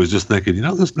 and I was just thinking,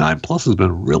 this 9 Plus has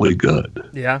been really good.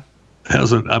 Yeah.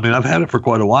 I've had it for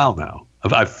quite a while now.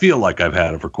 I feel like I've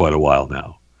had it for quite a while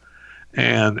now,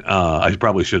 and I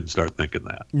probably shouldn't start thinking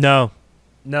that. No.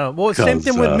 Well, same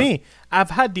thing with me.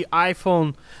 I've had the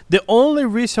iPhone. The only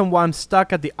reason why I'm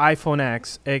stuck at the iPhone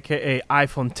X, aka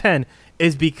iPhone 10,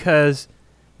 is because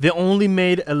they only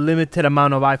made a limited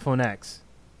amount of iPhone X.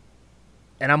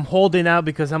 And I'm holding out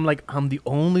because I'm the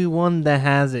only one that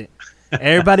has it.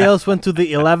 Everybody else went to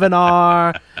the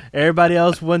 11R. Everybody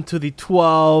else went to the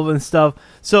 12 and stuff.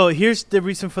 So here's the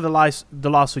reason for the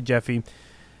lawsuit, Jeffy.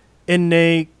 In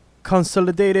a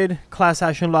consolidated class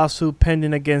action lawsuit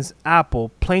pending against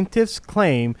Apple, plaintiffs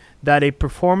claim that a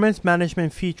performance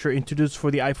management feature introduced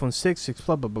for the iPhone 6 Plus,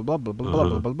 blah, blah, blah, blah, blah,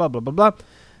 blah, blah, blah, blah, blah, blah,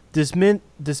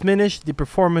 diminished the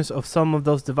performance of some of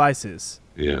those devices.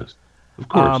 Yes, of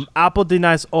course. Apple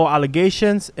denies all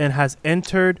allegations and has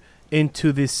entered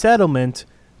into the settlement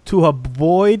to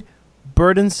avoid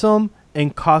burdensome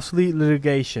and costly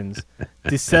litigations.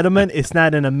 The settlement is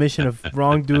not an admission of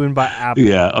wrongdoing by Apple.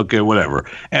 Yeah. Okay. Whatever.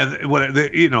 And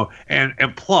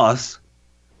and plus,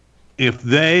 if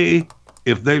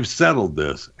they've settled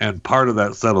this, and part of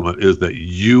that settlement is that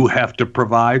you have to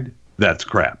provide, that's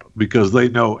crap, because they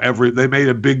know they made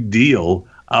a big deal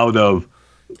out of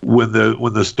when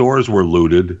the stores were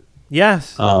looted.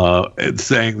 Yes. And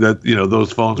saying that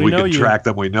those phones we can track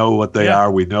them, we know what they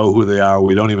are, we know who they are,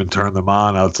 we don't even turn them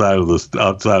on outside of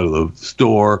the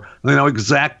store. They know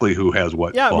exactly who has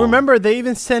what. Yeah. phone. Remember, they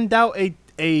even sent out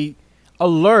a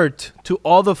alert to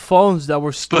all the phones that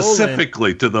were stolen.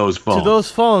 Specifically to those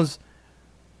phones.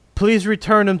 Please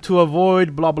return them to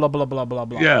avoid blah blah blah blah blah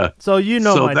blah. Yeah. So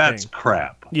So that's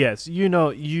crap. Yes, you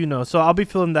know. So I'll be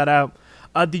filling that out.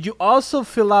 Did you also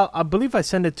fill out? I believe I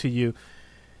sent it to you.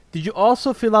 Did you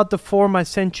also fill out the form I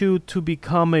sent you to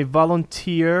become a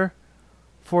volunteer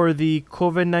for the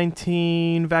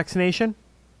COVID-19 vaccination?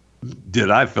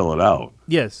 Did I fill it out?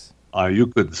 Yes. You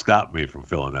couldn't stop me from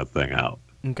filling that thing out.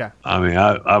 Okay. I mean,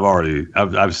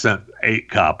 I've sent 8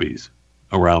 copies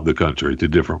around the country to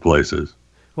different places.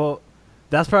 Well,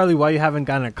 that's probably why you haven't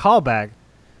gotten a call back.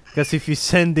 Because if you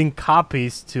send in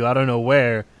copies to I don't know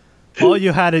where, all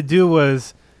you had to do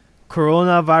was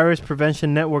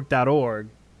coronaviruspreventionnetwork.org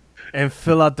and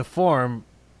fill out the form,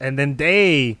 and then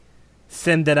they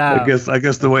send it out. I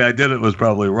guess the way I did it was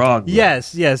probably wrong.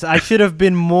 Yes. I should have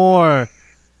been more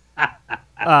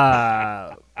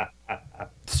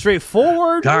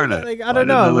straightforward. Darn it. I don't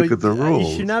know. Look at the rules.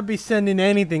 You should not be sending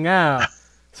anything out.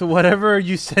 So whatever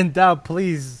you sent out,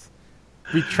 please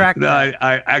retract that.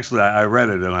 I read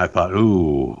it and I thought,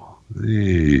 ooh,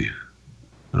 I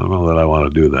don't know that I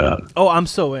want to do that. Oh, I'm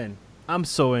so in,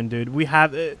 dude. We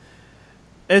have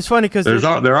it's funny because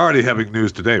they're already having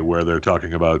news today where they're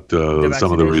talking about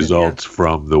some of the results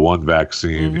from the one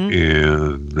vaccine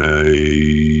in the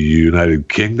United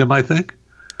Kingdom, I think.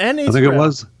 And Israel. I think it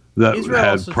was that Israel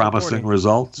had promising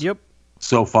results. Yep.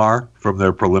 So far from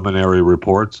their preliminary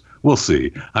reports. We'll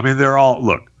see. I mean,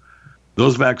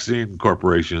 those vaccine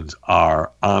corporations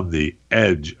are on the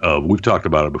edge of, we've talked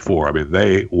about it before. I mean,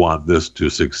 they want this to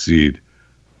succeed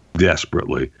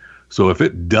desperately. So if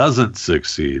it doesn't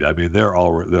succeed, I mean, they're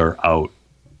out,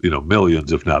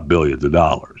 millions, if not billions of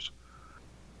dollars.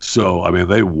 So, I mean,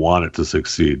 they want it to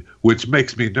succeed, which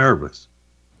makes me nervous.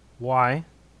 Why?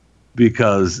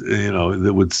 Because,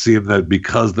 it would seem that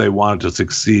because they want it to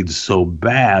succeed so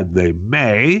bad, they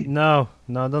may. No,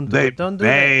 don't do it. Don't do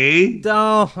it.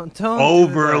 Don't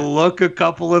overlook a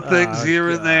couple of things here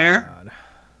and there.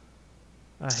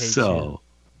 I hate you.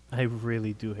 I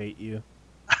really do hate you.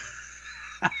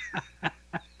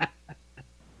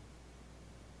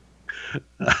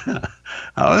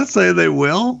 I would say they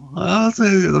will. I'm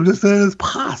just saying it's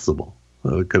possible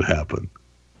that it could happen.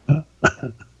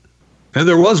 And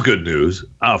there was good news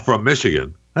from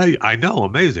Michigan. Hey, I know,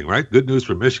 amazing, right? Good news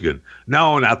from Michigan.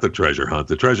 No, not the treasure hunt.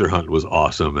 The treasure hunt was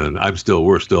awesome, and I'm still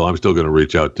going to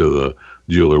reach out to the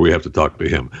jeweler. We have to talk to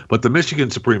him. But the Michigan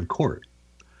Supreme Court,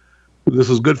 this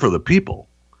is good for the people,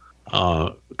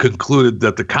 concluded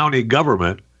that the county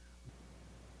government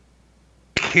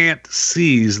can't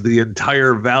seize the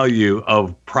entire value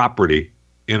of property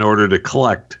in order to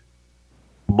collect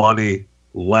money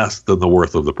less than the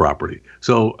worth of the property.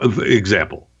 So,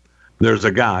 example, there's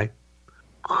a guy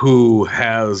who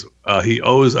he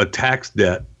owes a tax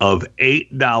debt of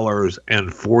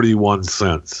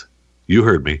 $8.41. You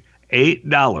heard me,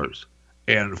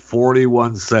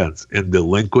 $8.41 in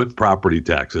delinquent property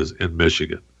taxes in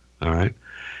Michigan. All right.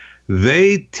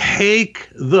 They take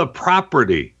the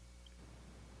property.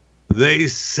 They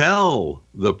sell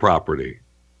the property.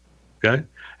 Okay?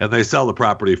 And they sell the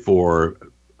property for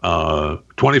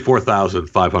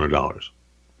 $24,500.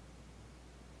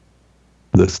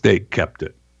 The state kept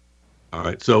it. All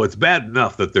right. So it's bad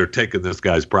enough that they're taking this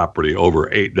guy's property over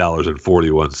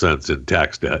 $8.41 in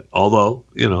tax debt. Although,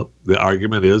 the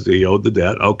argument is he owed the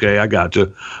debt. Okay, I got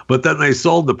you. But then they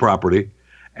sold the property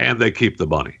and they keep the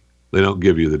money. They don't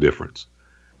give you the difference.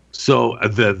 So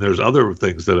and then there's other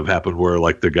things that have happened where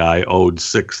like the guy owed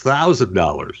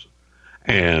 $6,000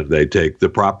 and they take the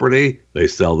property, they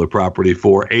sell the property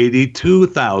for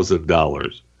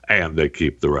 $82,000. And they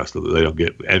keep the rest of it. They don't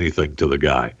get anything to the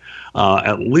guy.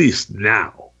 At least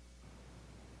now,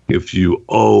 if you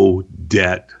owe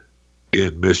debt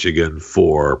in Michigan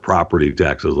for property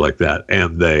taxes like that,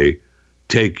 and they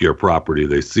take your property,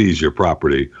 they seize your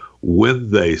property,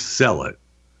 when they sell it,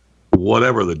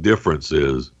 whatever the difference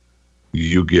is,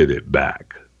 you get it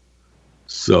back.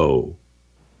 So,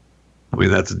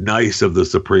 that's nice of the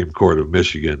Supreme Court of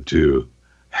Michigan to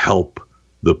help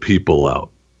the people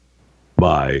out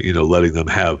by, letting them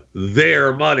have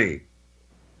their money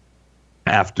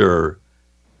after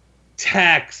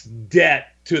tax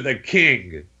debt to the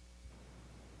king.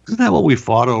 Isn't that what we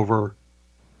fought over?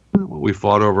 Isn't that what we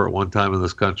fought over at one time in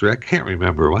this country? I can't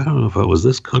remember. I don't know if it was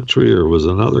this country or it was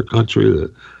another country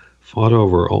that fought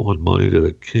over owing money to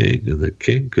the king, and the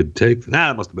king could take... it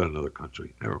must have been another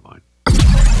country. Never mind.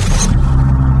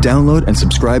 Download and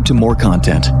subscribe to more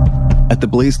content at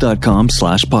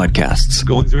theblaze.com/podcasts.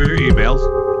 Going through your emails,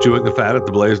 chewingthefat at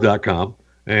theblaze.com.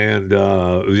 And,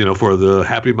 for the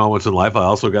happy moments in life, I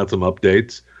also got some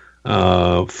updates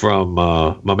from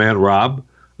my man Rob.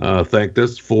 Thanked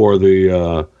us for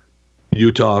the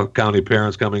Utah County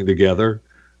parents coming together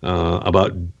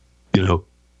about,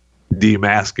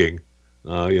 demasking.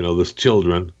 Those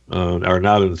children are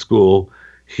not in school.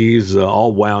 He's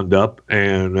all wound up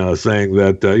and saying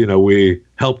that, we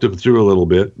helped him through a little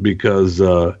bit because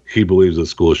he believes that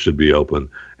schools should be open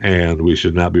and we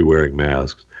should not be wearing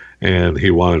masks. And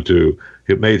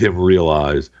it made him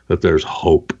realize that there's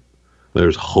hope.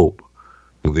 There's hope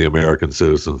in the American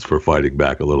citizens for fighting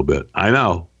back a little bit. I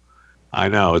know.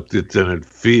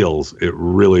 It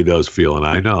really does feel, and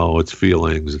I know it's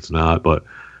feelings, it's not, but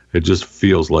it just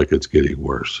feels like it's getting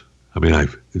worse. It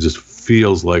just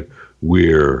feels like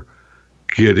we're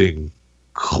getting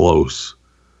close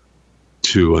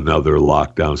to another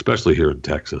lockdown, especially here in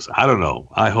Texas. I don't know.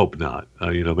 I hope not.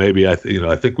 Maybe I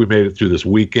think we made it through this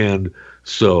weekend,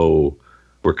 so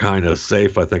we're kind of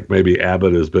safe. I think maybe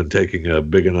Abbott has been taking a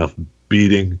big enough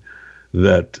beating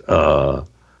that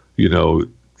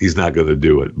he's not going to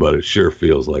do it, but it sure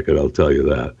feels like it. I'll tell you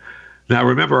that. Now,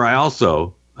 remember, I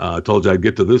also told you I'd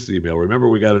get to this email. Remember,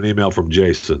 we got an email from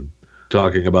Jason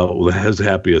talking about his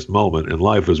happiest moment in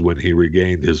life is when he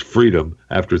regained his freedom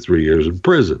after 3 years in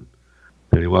prison.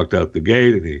 And he walked out the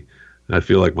gate, and I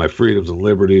feel like my freedoms and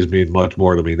liberties mean much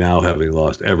more to me now, having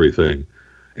lost everything.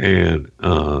 And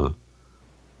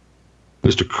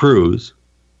Mr. Cruz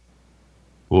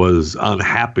was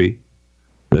unhappy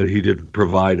that he didn't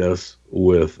provide us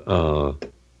with, what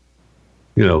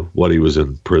he was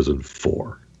in prison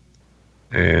for.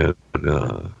 And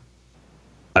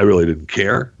I really didn't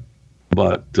care.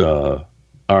 But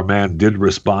our man did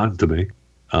respond to me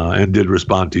and did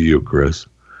respond to you, Chris,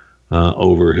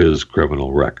 over his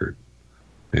criminal record.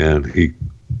 And he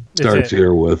starts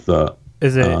here with...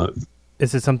 Is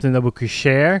it something that we could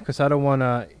share? Because I don't want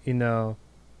to,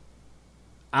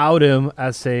 out him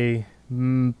as a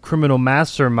criminal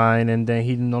mastermind and then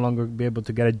he'd no longer be able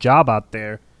to get a job out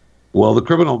there. Well, the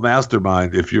criminal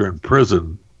mastermind, if you're in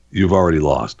prison, you've already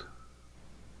lost.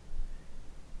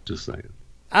 Just saying.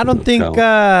 I don't think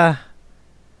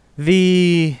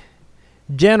the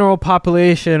general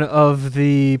population of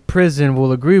the prison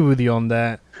will agree with you on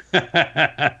that.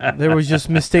 There was just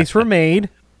mistakes were made.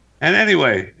 And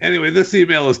anyway, this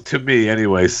email is to me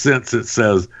anyway, since it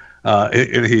says,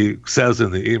 and he says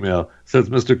in the email, says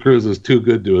Mr. Cruz is too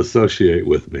good to associate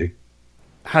with me.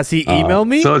 Has he emailed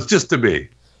me? So it's just to me.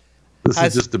 This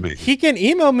is just to me. He can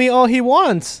email me all he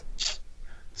wants.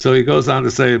 So he goes on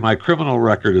to say, my criminal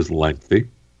record is lengthy.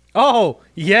 Oh,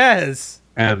 yes.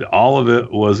 And all of it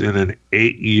was in an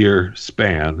 8-year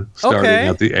span, starting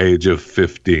at the age of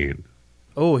 15.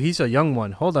 Oh, he's a young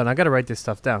one. Hold on, I got to write this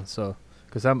stuff down. So,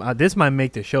 because this might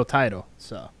make the show title.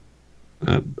 So,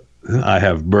 I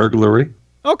have burglary.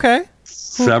 Okay.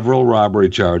 Several robbery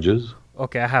charges.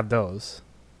 Okay, I have those.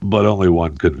 But only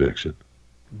one conviction.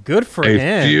 Good for him.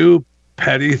 A few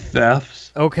petty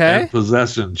thefts. Okay. And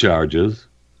possession charges.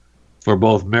 for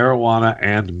both marijuana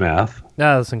and meth.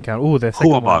 That doesn't count. Ooh, the Who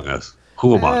second among one. us?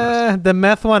 Who among us? The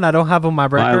meth one, I don't have on my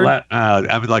record.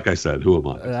 I mean, like I said, who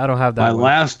among us? I don't have that My one.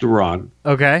 last run,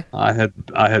 Okay. I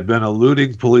had been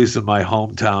eluding police in my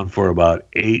hometown for about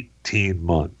 18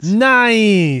 months,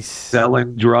 Nice.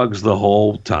 selling drugs the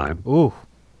whole time. Ooh,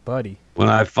 buddy. When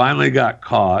I finally got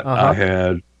caught, I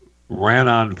had ran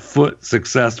on foot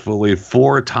successfully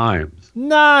 4 times.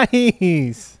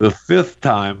 Nice. The 5th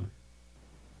time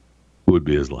would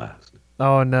be his last.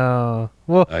 Oh no.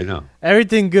 Well, I know.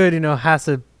 everything good, has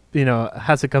to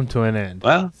come to an end.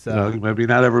 Well, So- maybe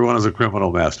not everyone is a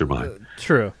criminal mastermind.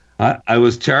 True. I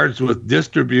was charged with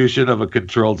distribution of a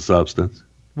controlled substance,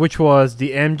 Which was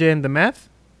the MJ and the meth?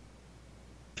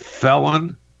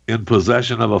 felon in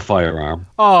possession of a firearm.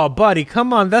 Oh, buddy,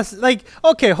 come on. That's like,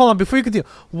 okay, hold on. Before you continue,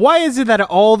 why is it that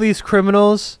all these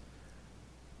criminals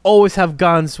always have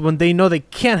guns when they know they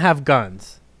can't have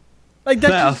guns? Like that.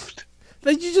 Theft.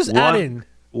 That you just add in.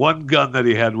 One gun that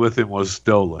he had with him was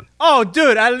stolen. Oh,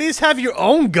 dude, at least have your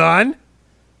own gun.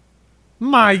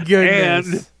 My goodness.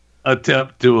 And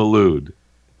attempt to elude.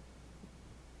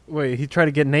 Wait, he tried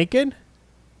to get naked?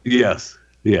 Yes.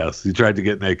 He tried to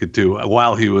get naked too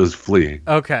while he was fleeing.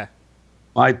 Okay.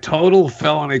 My total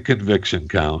felony conviction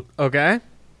count, Okay.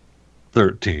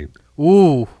 13.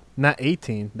 Ooh, not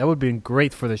 18. That would have been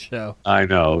great for the show. I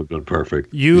know, it would have been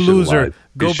perfect. You should have loser. lied.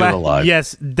 Go You should have back. lied.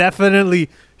 Yes, definitely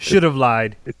should have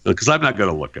lied. Because I'm not going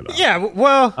to look it up. Yeah,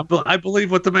 well, I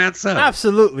believe what the man said.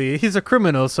 absolutely. He's a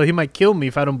criminal, so he might kill me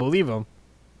if I don't believe him.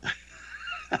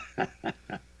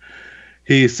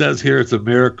 He says here it's a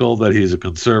miracle that he's a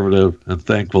conservative and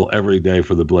thankful every day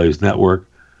for the Blaze Network,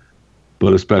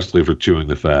 but especially for chewing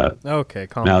the fat. Okay,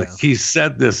 calm Now, down. he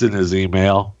said this in his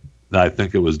email. I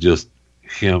think it was just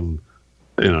him.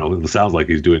 It sounds like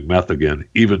he's doing meth again,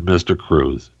 even Mr.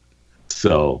 Cruz.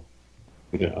 So,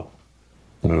 I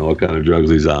don't know what kind of drugs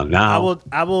he's on now.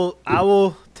 I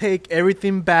will take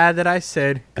everything bad that I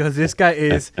said because this guy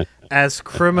is as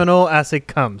criminal as it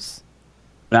comes.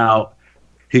 Now,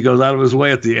 he goes out of his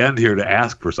way at the end here to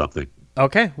ask for something.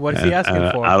 Okay, what is he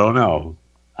asking for? I don't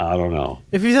know.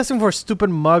 If he's asking for a stupid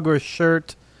mug or a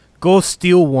shirt, go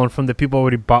steal one from the people who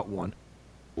already bought one.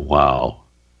 Wow.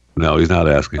 No, he's not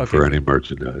asking Okay, for good. any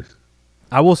merchandise.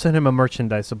 I will send him a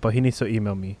merchandise, but he needs to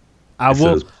email me. I It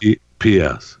will. says,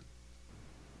 P.S.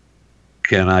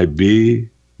 Can I be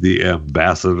the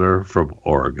ambassador from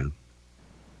Oregon?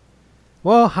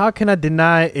 Well, how can I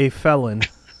deny a felon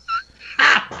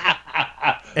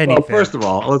anything? Well, first of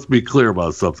all, let's be clear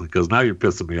about something, because now you're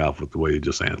pissing me off with the way you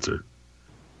just answered.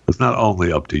 It's not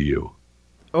only up to you.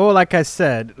 Oh, like I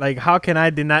said, like how can I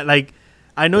deny? Like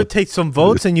I know it takes some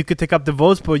votes, and you could take up the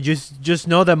votes, but just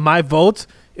know that my vote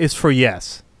is for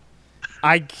yes.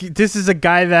 This is a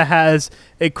guy that has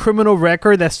a criminal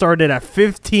record that started at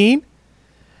 15.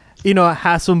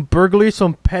 Has some burglary,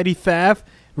 some petty theft,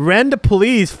 ran the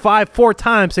police 4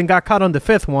 times and got caught on the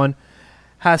 5th one.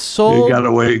 Has sold.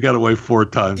 You got away 4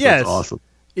 times. Yes. That's awesome.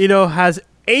 Has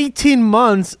 18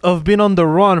 months of being on the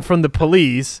run from the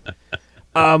police.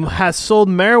 Has sold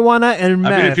marijuana and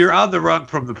meth. I mean, if you're on the run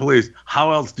from the police,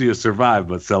 how else do you survive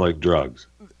but selling drugs?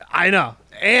 I know.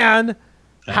 And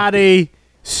had a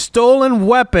stolen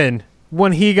weapon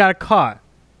when he got caught.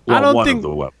 Well, I don't one think of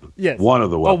the weapons. Yes. One of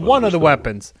the weapons. One of the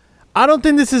weapons. I don't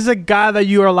think this is a guy that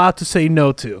you are allowed to say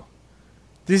no to.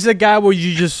 This is a guy where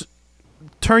you just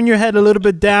turn your head a little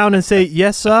bit down and say,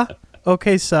 "Yes, sir.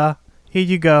 Okay, sir. Here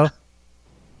you go."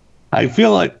 I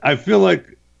feel like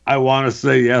I want to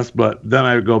say yes, but then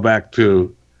I go back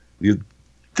to you'd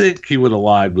think he would have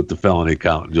lied with the felony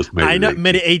count and just made I it know, 18.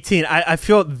 made it 18. I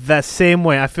feel the same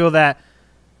way. I feel that.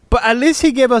 But at least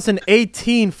he gave us an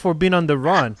 18 for being on the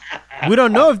run. We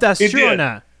don't know if that's He true or did.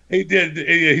 not. He did.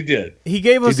 He did. He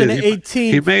gave us He an did.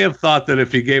 18. He may have thought that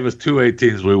if he gave us 2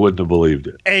 18s, we wouldn't have believed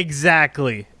it.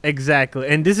 Exactly.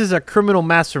 And this is a criminal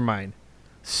mastermind.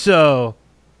 So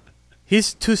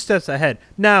he's 2 steps ahead.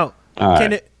 Now, All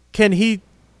right. can he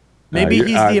maybe All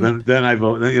he's right, the then I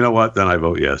vote. You know what? Then I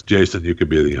vote yes. Jason, you could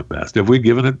be the ambassador. Have we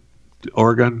given it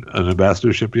Oregon an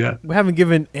ambassadorship yet? we haven't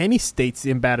given any states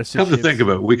the ambassadorship. Come to think of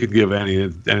it, we could give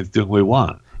anything we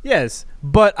want. Yes,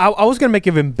 but I was going to make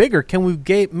it even bigger. Can we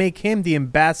make him the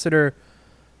ambassador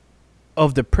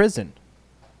of the prison?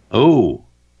 Oh,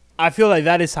 I feel like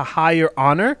that is a higher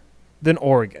honor than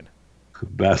Oregon.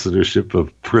 ambassadorship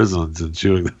of prisons and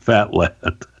chewing the fat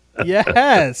land.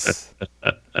 Yes.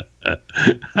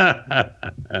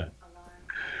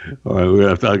 All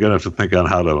right, I'm gonna have to think on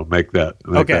how to make that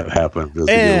happen. Does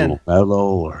he get a And- little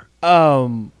medal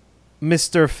or?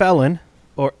 Mr. Felon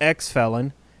or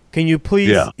ex-felon, can you please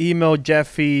Yeah. email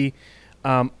Jeffy?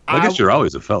 I guess you're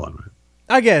always a felon, right?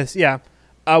 I guess, yeah.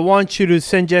 I want you to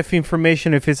send Jeff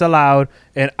information if it's allowed,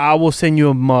 and I will send you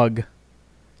a mug.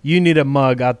 You need a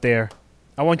mug out there.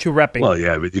 I want you repping. Well,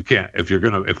 yeah, but you can't if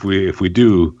we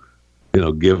do,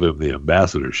 give him the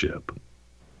ambassadorship.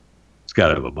 He's got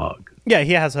to have a mug. Yeah,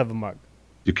 he has to have a mug.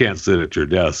 You can't sit at your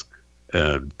desk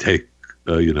and take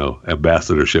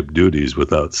ambassadorship duties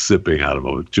without sipping out of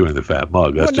a chewing the fat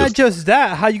mug. That's not just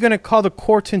that. How are you going to call the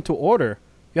courts into order?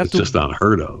 It's just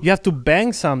unheard of. You have to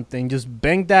bang something. Just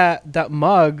bang that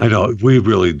mug. I know. We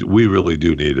really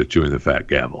do need a chewing the fat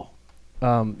gavel.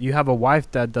 You have a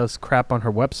wife that does crap on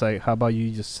her website. How about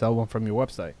you just sell one from your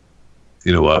website?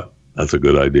 You know what? That's a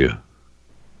good idea.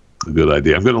 A good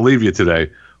idea. I'm going to leave you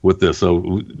today with this.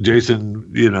 So,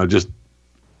 Jason, just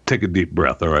take a deep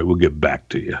breath. All right, we'll get back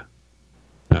to you.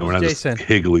 And we're not Jason. Just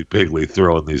higgly-piggly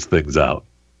throwing these things out.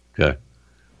 Okay?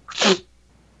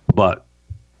 But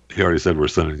he already said we're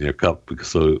sending you a cup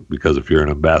because if you're an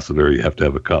ambassador, you have to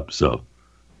have a cup. So,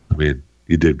 I mean,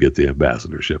 you did get the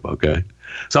ambassadorship, okay?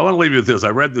 So I want to leave you with this. I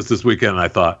read this weekend, and I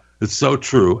thought, it's so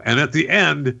true. And at the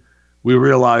end, we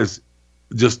realized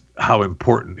just how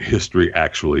important history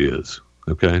actually is,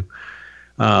 okay?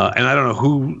 And I don't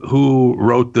know who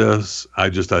wrote this. I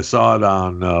saw it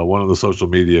on one of the social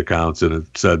media accounts, and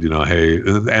it said, hey,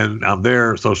 and on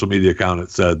their social media account, it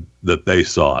said that they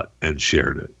saw it and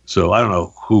shared it. So I don't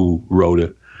know who wrote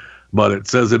it, but it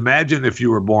says, imagine if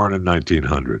you were born in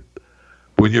 1900.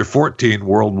 When you're 14,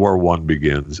 World War I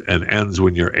begins and ends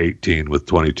when you're 18 with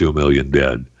 22 million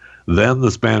dead. Then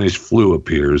the Spanish flu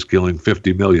appears, killing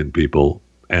 50 million people,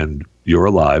 and you're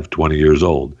alive, 20 years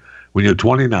old. When you're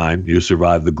 29, you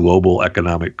survive the global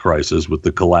economic crisis with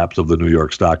the collapse of the New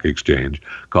York Stock Exchange,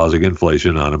 causing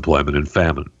inflation, unemployment, and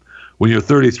famine. When you're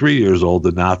 33 years old,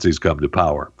 the Nazis come to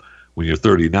power. When you're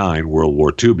 39, World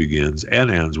War II begins and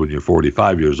ends when you're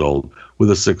 45 years old with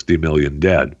a 60 million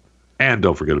dead. And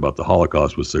don't forget about the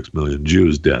Holocaust with 6 million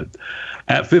Jews dead.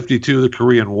 At 52, the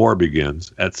Korean War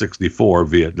begins. At 64,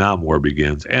 Vietnam War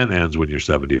begins and ends when you're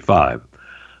 75.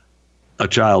 A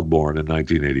child born in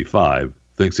 1985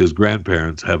 thinks his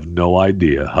grandparents have no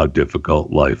idea how difficult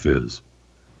life is.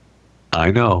 I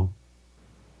know.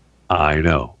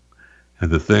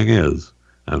 And the thing is,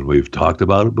 and we've talked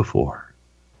about it before,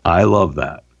 I love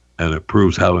that. And it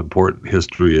proves how important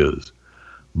history is.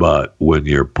 But when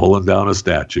you're pulling down a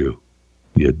statue,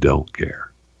 you don't care.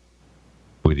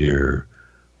 When you're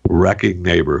wrecking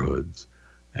neighborhoods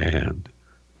and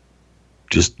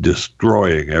just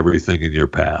destroying everything in your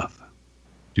path,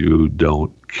 you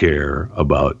don't care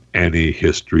about any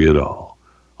history at all.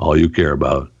 All you care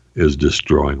about is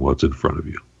destroying what's in front of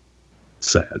you.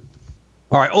 Sad.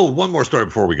 All right. Oh, one more story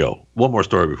before we go.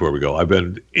 I've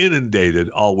been inundated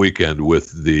all weekend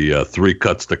with the 3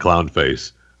 cuts to clown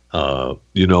face.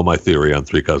 You know my theory on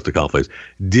 3 cuts to clown face.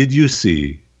 Did you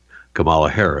see Kamala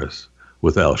Harris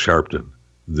with Al Sharpton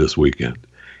this weekend?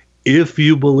 If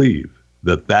you believe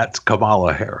that that's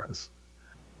Kamala Harris,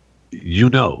 you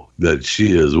know that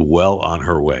she is well on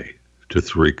her way to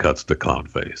 3 cuts to clown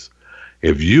face.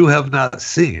 If you have not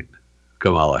seen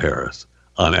Kamala Harris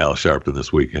on Al Sharpton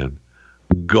this weekend,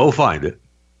 go find it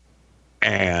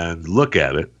and look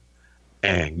at it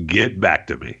and get back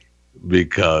to me,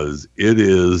 because it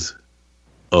is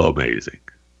amazing.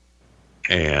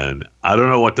 And I don't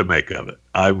know what to make of it.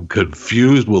 I'm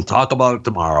confused. We'll talk about it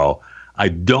tomorrow. I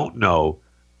don't know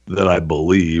that I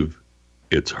believe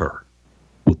it's her.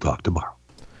 We'll talk tomorrow.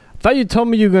 I thought you told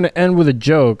me you were going to end with a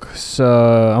joke,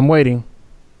 so I'm waiting.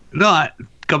 No,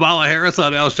 Kamala Harris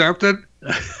on Al Sharpton?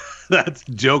 That's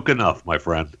joke enough, my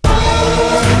friend.